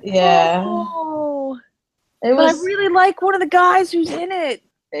watching that. Yeah. Oh. It was, but I really like one of the guys who's in it.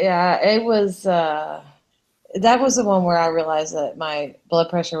 Yeah, it was, that was the one where I realized that my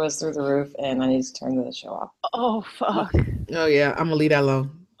blood pressure was through the roof and I need to turn the show off. Oh fuck. Oh yeah, I'm gonna leave that alone.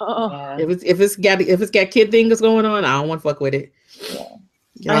 Oh. Yeah. If it's got kid things going on, I don't want to fuck with it. Yeah.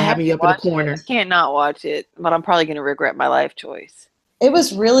 Y'all have me up in the corner. I can't not watch it, but I'm probably gonna regret my life choice. It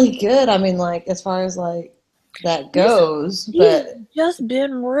was really good. I mean, like, as far as like that goes, but he's just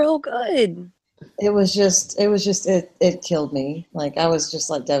been real good. it killed me. Like, I was just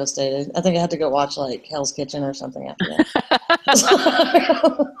like devastated. I think I had to go watch like Hell's Kitchen or something after that.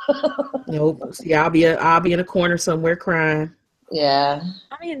 Nope. See, I'll be in a corner somewhere crying. Yeah.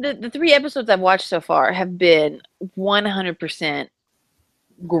 I mean, the 3 episodes I've watched so far have been 100%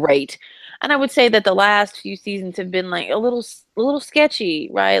 great. And I would say that the last few seasons have been like a little sketchy,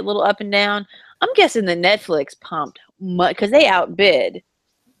 right? A little up and down. I'm guessing the Netflix pumped much because they outbid.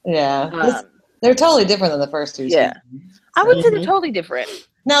 Yeah. They're totally different than the first 2 seasons. I wouldn't say they're totally different.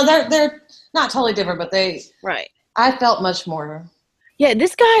 No, they're not totally different, but right. I felt much more. Yeah,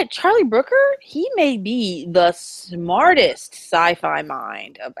 this guy, Charlie Brooker, he may be the smartest sci-fi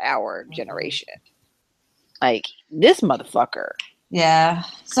mind of our generation. Like, this motherfucker. Yeah.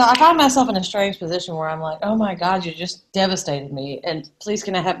 So I found myself in a strange position where I'm like, oh my God, you just devastated me. And please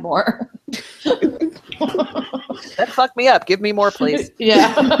can I have more? That fucked me up. Give me more, please.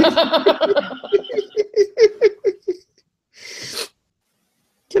 Yeah.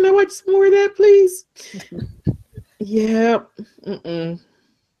 Can I watch some more of that, please? Yeah.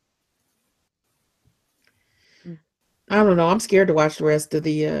 I don't know. I'm scared to watch the rest of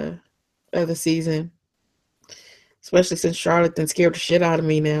the season, especially since Charlotte then scared the shit out of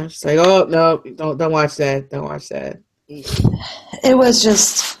me. Now she's like, "Oh no, don't watch that. Don't watch that." It was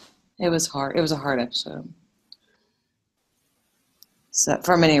hard. It was a hard episode. So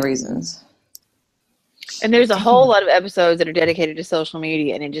for many reasons. And there's a whole lot of episodes that are dedicated to social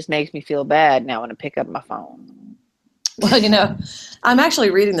media, and it just makes me feel bad now when I pick up my phone. Well, I'm actually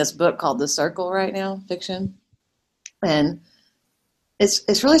reading this book called The Circle right now, fiction. And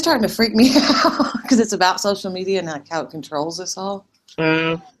it's really starting to freak me out because it's about social media and like how it controls us all.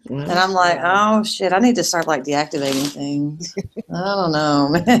 And I'm like, oh shit, I need to start like deactivating things. I don't know,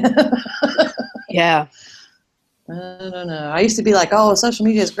 man. Yeah. I don't know. I used to be like, oh, social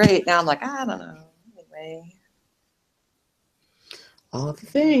media is great. Now I'm like, I don't know. Anyway. All the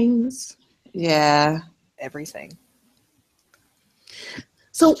things. Yeah. Everything.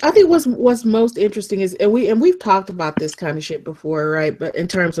 So I think what's most interesting is, and we've talked about this kind of shit before, right? But in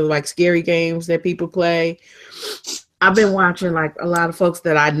terms of like scary games that people play, I've been watching like a lot of folks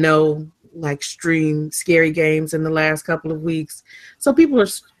that I know like stream scary games in the last couple of weeks. So people are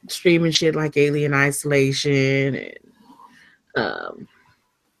streaming shit like Alien Isolation and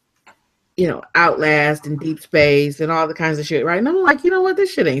Outlast and Deep Space and all the kinds of shit, right? And I'm like, you know what,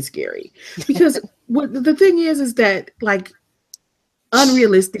 this shit ain't scary, because what the thing is that like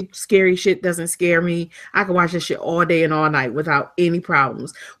unrealistic scary shit doesn't scare me. I can watch this shit all day and all night without any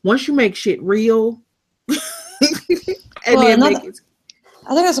problems. Once you make shit real, I think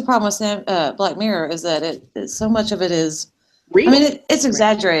that's the problem with Black Mirror is that so much of it is real. I mean, it's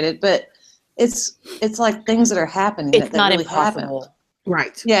exaggerated, but it's like things that are happening. It's that not really impossible. Happen.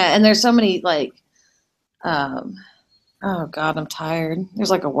 Right. Yeah, and there's so many like, oh God, I'm tired.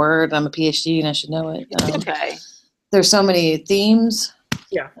 There's like a word. I'm a PhD and I should know it. Okay. There's so many themes.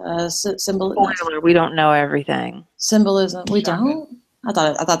 Yeah. Spoiler, we don't know everything. Symbolism. We don't? I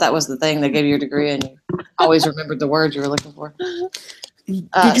thought that was the thing that gave you a degree and you always remembered the words you were looking for. Did you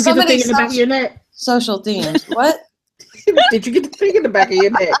get the thing in the back of your neck? Social themes. What? Did you get the thing in the back of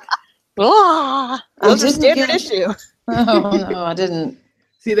your neck? Those are standard issue. Oh no, I didn't.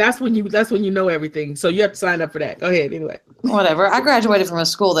 See, that's when you know everything. So you have to sign up for that. Go ahead, anyway. Whatever. I graduated from a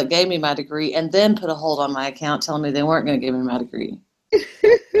school that gave me my degree and then put a hold on my account telling me they weren't going to give me my degree.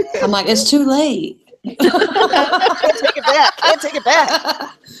 I'm like, it's too late. Can't take it back. Can't take it back.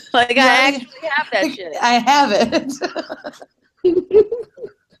 Like, I actually have that shit. I have it.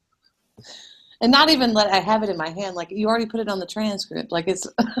 And not even I have it in my hand. Like, you already put it on the transcript. Like, it's...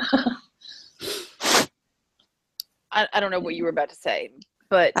 I don't know what you were about to say,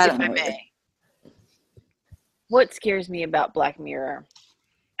 but if I may. What scares me about Black Mirror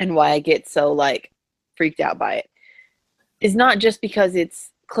and why I get so like freaked out by it is not just because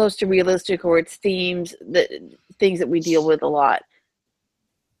it's close to realistic or it's things that we deal with a lot,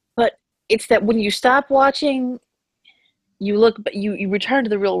 but it's that when you stop watching, you return to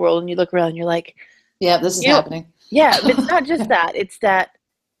the real world and you look around and you're like, yeah, this is happening. Yeah, but it's not just that. It's that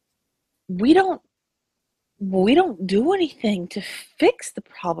we don't do anything to fix the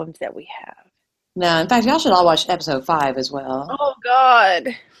problems that we have. No, in fact, y'all should all watch episode 5 as well. Oh,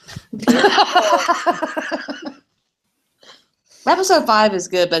 God. Episode 5 is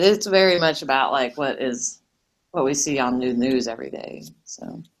good, but it's very much about like what we see on the news every day.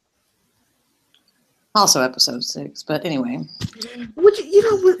 So, also episode 6, but anyway.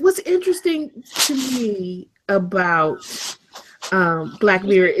 What's interesting to me about Black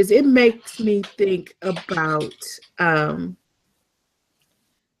Mirror is it makes me think about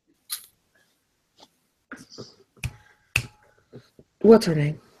what's her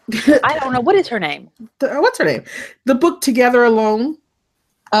name? I don't know. What is her name? What's her name? The book Together Alone.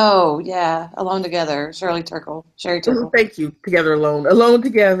 Oh, yeah. Alone Together. Sherry Turkle. Thank you. Together Alone. Alone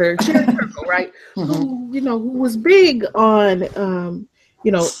Together. Sherry Turkle, right? Mm-hmm. Who was big on,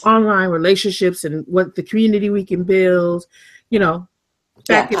 online relationships and what the community we can build,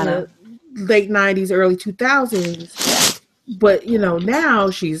 back in the late 90s, early 2000s. Yeah. But, now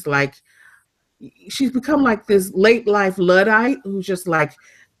she's become like this late life Luddite who's just like,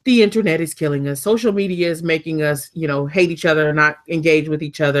 the internet is killing us. Social media is making us, hate each other, not engage with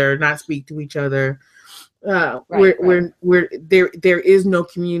each other, not speak to each other. We're there is no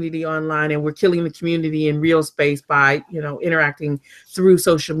community online, and we're killing the community in real space by, interacting through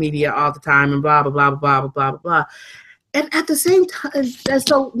social media all the time and blah, blah, blah, blah, blah, blah, blah, blah. and at the same time,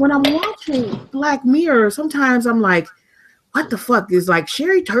 so when I'm watching Black Mirror, sometimes I'm like, what the fuck is like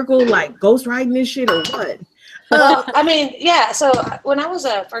Sherry Turkle like ghostwriting this shit or what? Well, I mean, yeah. So when I was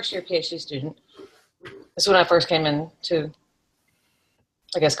a first year PhD student, that's when I first came into,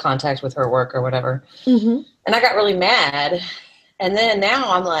 I guess, contact with her work or whatever. Mm-hmm. And I got really mad. And then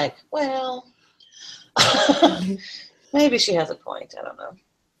now I'm like, well, maybe she has a point. I don't know.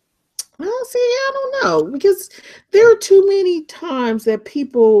 Well, see, I don't know, because there are too many times that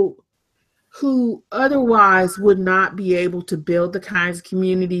people who otherwise would not be able to build the kinds of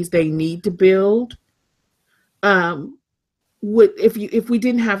communities they need to build, would if we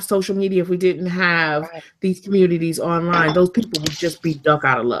didn't have social media, if we didn't have these communities online, those people would just be duck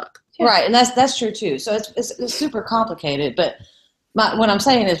out of luck. Right, and that's true too. So it's super complicated. But what I'm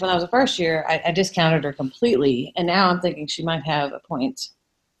saying is, when I was a first year, I discounted her completely, and now I'm thinking she might have a point.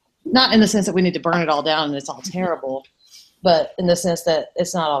 Not in the sense that we need to burn it all down and it's all terrible, but in the sense that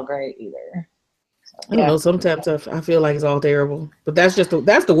it's not all great either. So, I don't know. Sometimes I feel like it's all terrible, but that's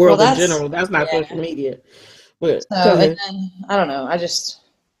the world in general. That's not social media. But so, and then, I don't know. That's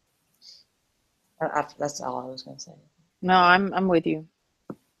all I was going to say. No, I'm with you.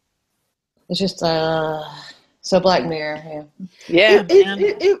 It's just so Black Mirror. Yeah.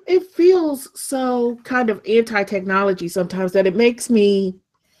 It feels so kind of anti-technology sometimes that it makes me,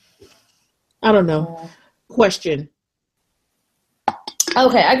 I don't know, question.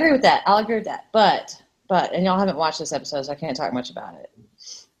 Okay, I agree with that. I'll agree with that. But and y'all haven't watched this episode, so I can't talk much about it.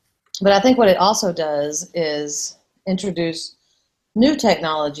 But I think what it also does is introduce new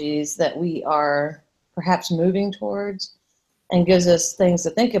technologies that we are perhaps moving towards, and gives us things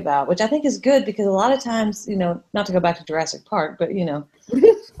to think about, which I think is good, because a lot of times, not to go back to Jurassic Park, but a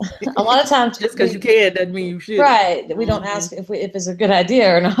lot of times just because you can doesn't mean you should. Right. We don't ask if it's a good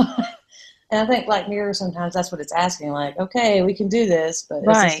idea or not. And I think Black Mirror, sometimes that's what it's asking. Like, okay, we can do this, but is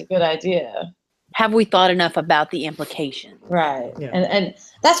this a good idea? Have we thought enough about the implications? Right. Yeah. And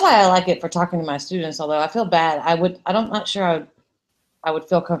that's why I like it for talking to my students. Although I feel bad, I'm not sure I would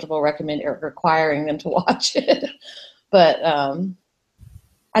feel comfortable recommending or requiring them to watch it. But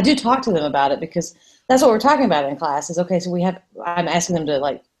I do talk to them about it, because that's what we're talking about in class. Is okay. So I'm asking them to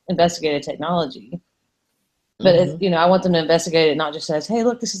like investigate a technology. But I want them to investigate it not just as, hey,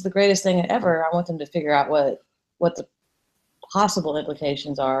 look, this is the greatest thing ever. I want them to figure out what the possible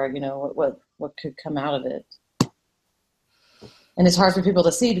implications are. What could come out of it. And it's hard for people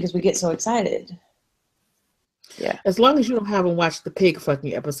to see because we get so excited. Yeah. As long as you don't haven't watched the pig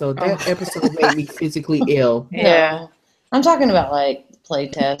fucking episode, that episode made me physically ill. Yeah. No, I'm talking about like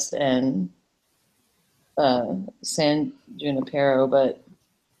Playtest and San Junipero, but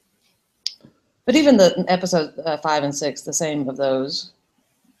even the episode 5 and 6, the same of those,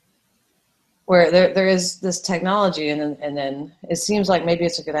 where there is this technology, and then it seems like maybe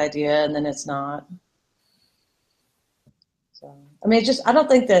it's a good idea, and then it's not. So I mean, I don't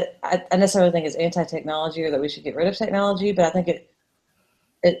think that I necessarily think it's anti-technology or that we should get rid of technology, but I think it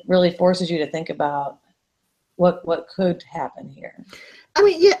really forces you to think about what could happen here. I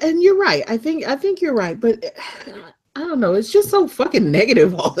mean, yeah, and you're right. I think you're right, but I don't know. It's just so fucking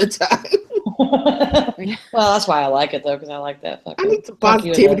negative all the time. Well, that's why I like it, though, because I like that fucking. I need some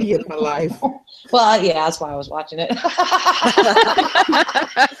positivity in my life. Well, yeah, that's why I was watching it.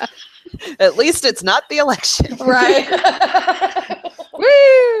 At least it's not the election. Right.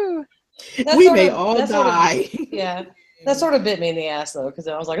 Woo! We may all die. Yeah. That sort of bit me in the ass, though, because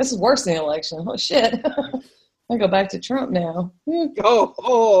I was like, this is worse than the election. Oh, shit. I go back to Trump now.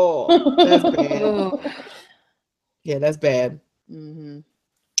 Oh, that's bad. Yeah, that's bad. Mm-hmm.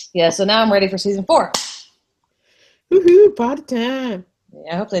 Yeah, so now I'm ready for season 4. Woohoo, party time.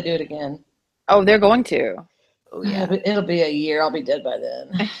 Yeah, I hope they do it again. Oh, they're going to. Oh, yeah. It'll be a year. I'll be dead by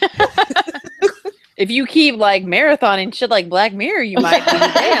then. If you keep like marathoning shit like Black Mirror, you might be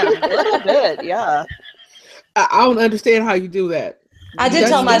damn. A little bit, yeah. I don't understand how you do that. I did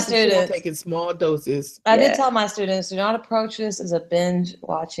tell my students, taking small doses. I did tell my students, do not approach this as a binge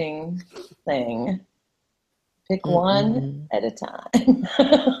watching thing. Pick one at a time.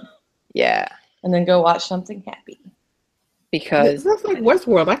 Yeah. And then go watch something happy. Because that's like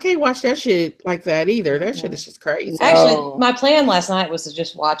Westworld. I can't watch that shit like that either. That shit is just crazy. Actually, my plan last night was to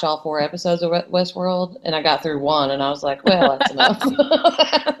just watch all 4 episodes of Westworld, and I got through 1, and I was like, well, that's enough.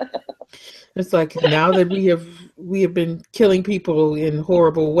 It's like, now that we have been killing people in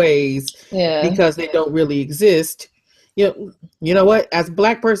horrible ways because they don't really exist. You know what? As a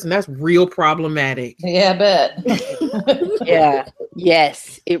Black person, that's real problematic. Yeah, I bet. Yeah.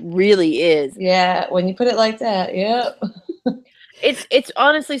 Yes, it really is. Yeah, when you put it like that, yep. It's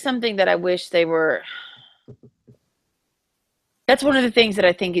honestly something that I wish they were That's one of the things that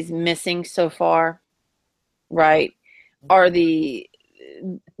I think is missing so far, right? Are the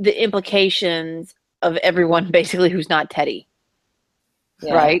implications of everyone basically who's not Teddy,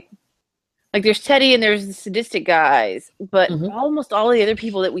 right? Like there's Teddy and there's the sadistic guys, but almost all the other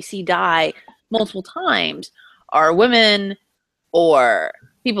people that we see die multiple times are women or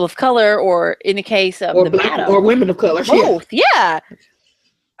people of color, or in the case of or the black Madam, or women of color. both. Yeah.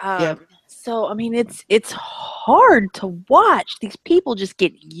 So I mean, it's hard to watch these people just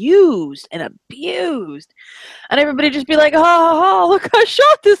get used and abused, and everybody just be like, "Ha ha ha! Look, I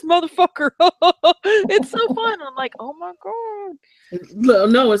shot this motherfucker! It's so fun!" I'm like, "Oh my god!"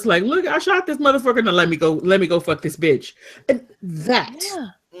 No, it's like, look, I shot this motherfucker. Now let me go fuck this bitch. And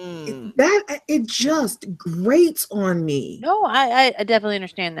that it just grates on me. No, I definitely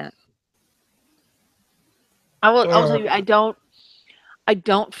understand that. I'll tell you, I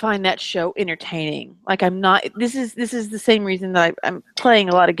don't find that show entertaining. Like I'm not. This is the same reason that I'm playing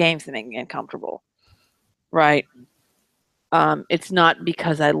a lot of games and getting uncomfortable, right? It's not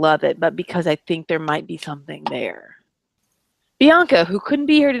because I love it, but because I think there might be something there. Bianca, who couldn't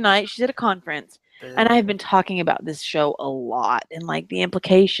be here tonight, she's at a conference, and I've been talking about this show a lot and like the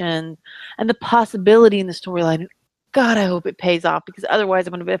implications and the possibility in the storyline. God, I hope it pays off, because otherwise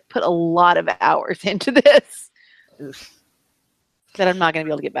I'm going to put a lot of hours into this. Oof. That I'm not going to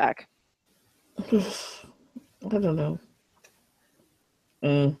be able to get back. I don't know.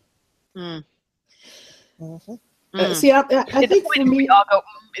 See, I think for me, we all go,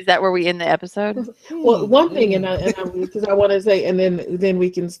 is that where we end the episode? Well, one thing, because I want to say, and then we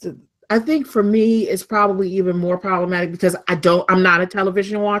can. I think for me, it's probably even more problematic because I'm not a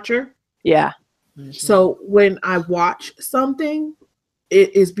television watcher. Yeah. So when I watch something,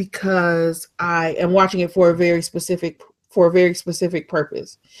 it is because I am watching it for a very specific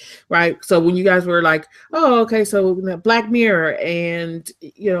purpose, right? So when you guys were like, oh, okay, so Black Mirror and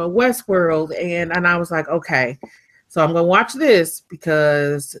Westworld, and I was like, okay, so I'm gonna watch this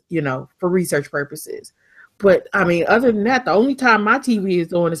because for research purposes. But I mean, other than that, the only time my TV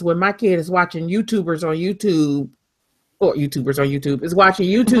is on is when my kid is watching YouTubers on YouTube, is watching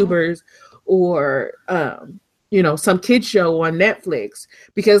YouTubers or some kid show on Netflix,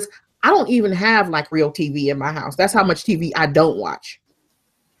 because I don't even have like real TV in my house. That's how much TV I don't watch.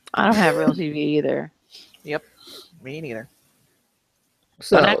 I don't have real TV either. Yep, me neither.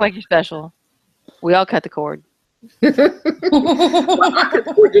 So don't act like you're special. We all cut the cord. Well, I cut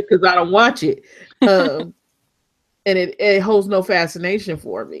the cord just because I don't watch it, and it holds no fascination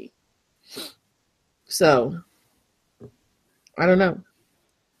for me. So I don't know.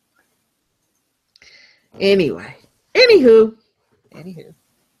 Anywho.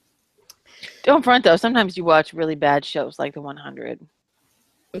 Don't front though. Sometimes you watch really bad shows like The 100.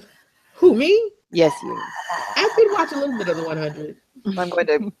 Who, me? Yes, you. I did watch a little bit of The 100. I'm going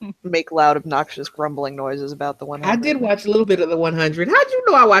to make loud, obnoxious grumbling noises about The 100. I did watch a little bit of The 100. How'd you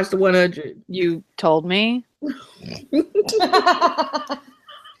know I watched The 100? You told me.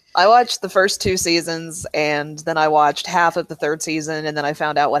 I watched the first 2 seasons, and then I watched half of the 3rd season, and then I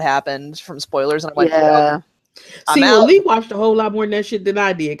found out what happened from spoilers, and I went, yeah. See, Lee watched a whole lot more than that shit than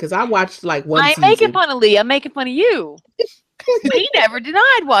I did, because I watched like one season. I'm making fun of Lee. I'm making fun of you. Lee never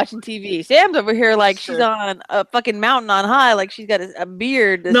denied watching TV. Sam's over here like she's on a fucking mountain on high, like she's got a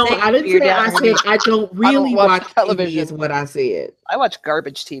beard. No, I didn't say that. I said I don't really watch television. TV is what I said. I watch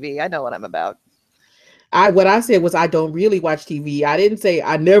garbage TV. I know what I'm about. What I said was I don't really watch TV. I didn't say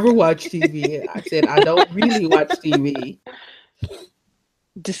I never watch TV. I said I don't really watch TV.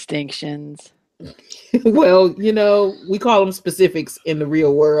 Distinctions. Well, we call them specifics in the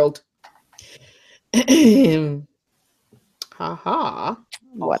real world. Ha ha.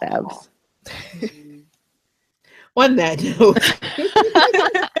 What else? On that note,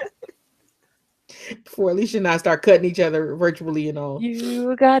 before Alicia and I start cutting each other virtually and all.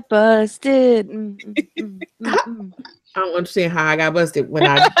 You got busted. I don't understand how I got busted when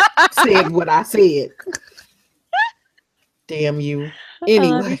I said what I said. Damn you.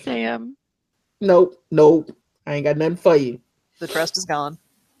 Anyway. Sam. Nope. I ain't got nothing for you. The trust is gone.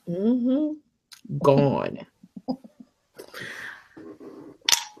 Gone.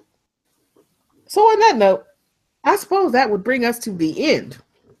 So on that note, I suppose that would bring us to the end.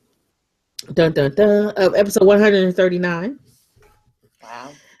 Dun dun dun of episode 139. Wow.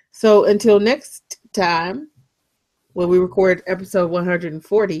 So until next time, when we record episode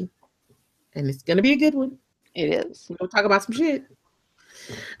 140, and it's gonna be a good one. It is. We're gonna talk about some shit.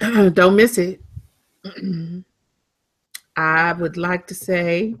 Don't miss it. I would like to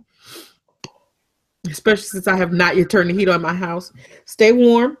say, especially since I have not yet turned the heat on my house, stay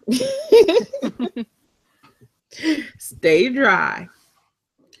warm. Stay dry.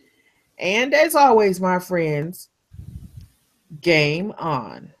 And as always, my friends, game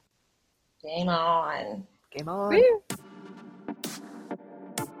on. Game on. Game on. Woo.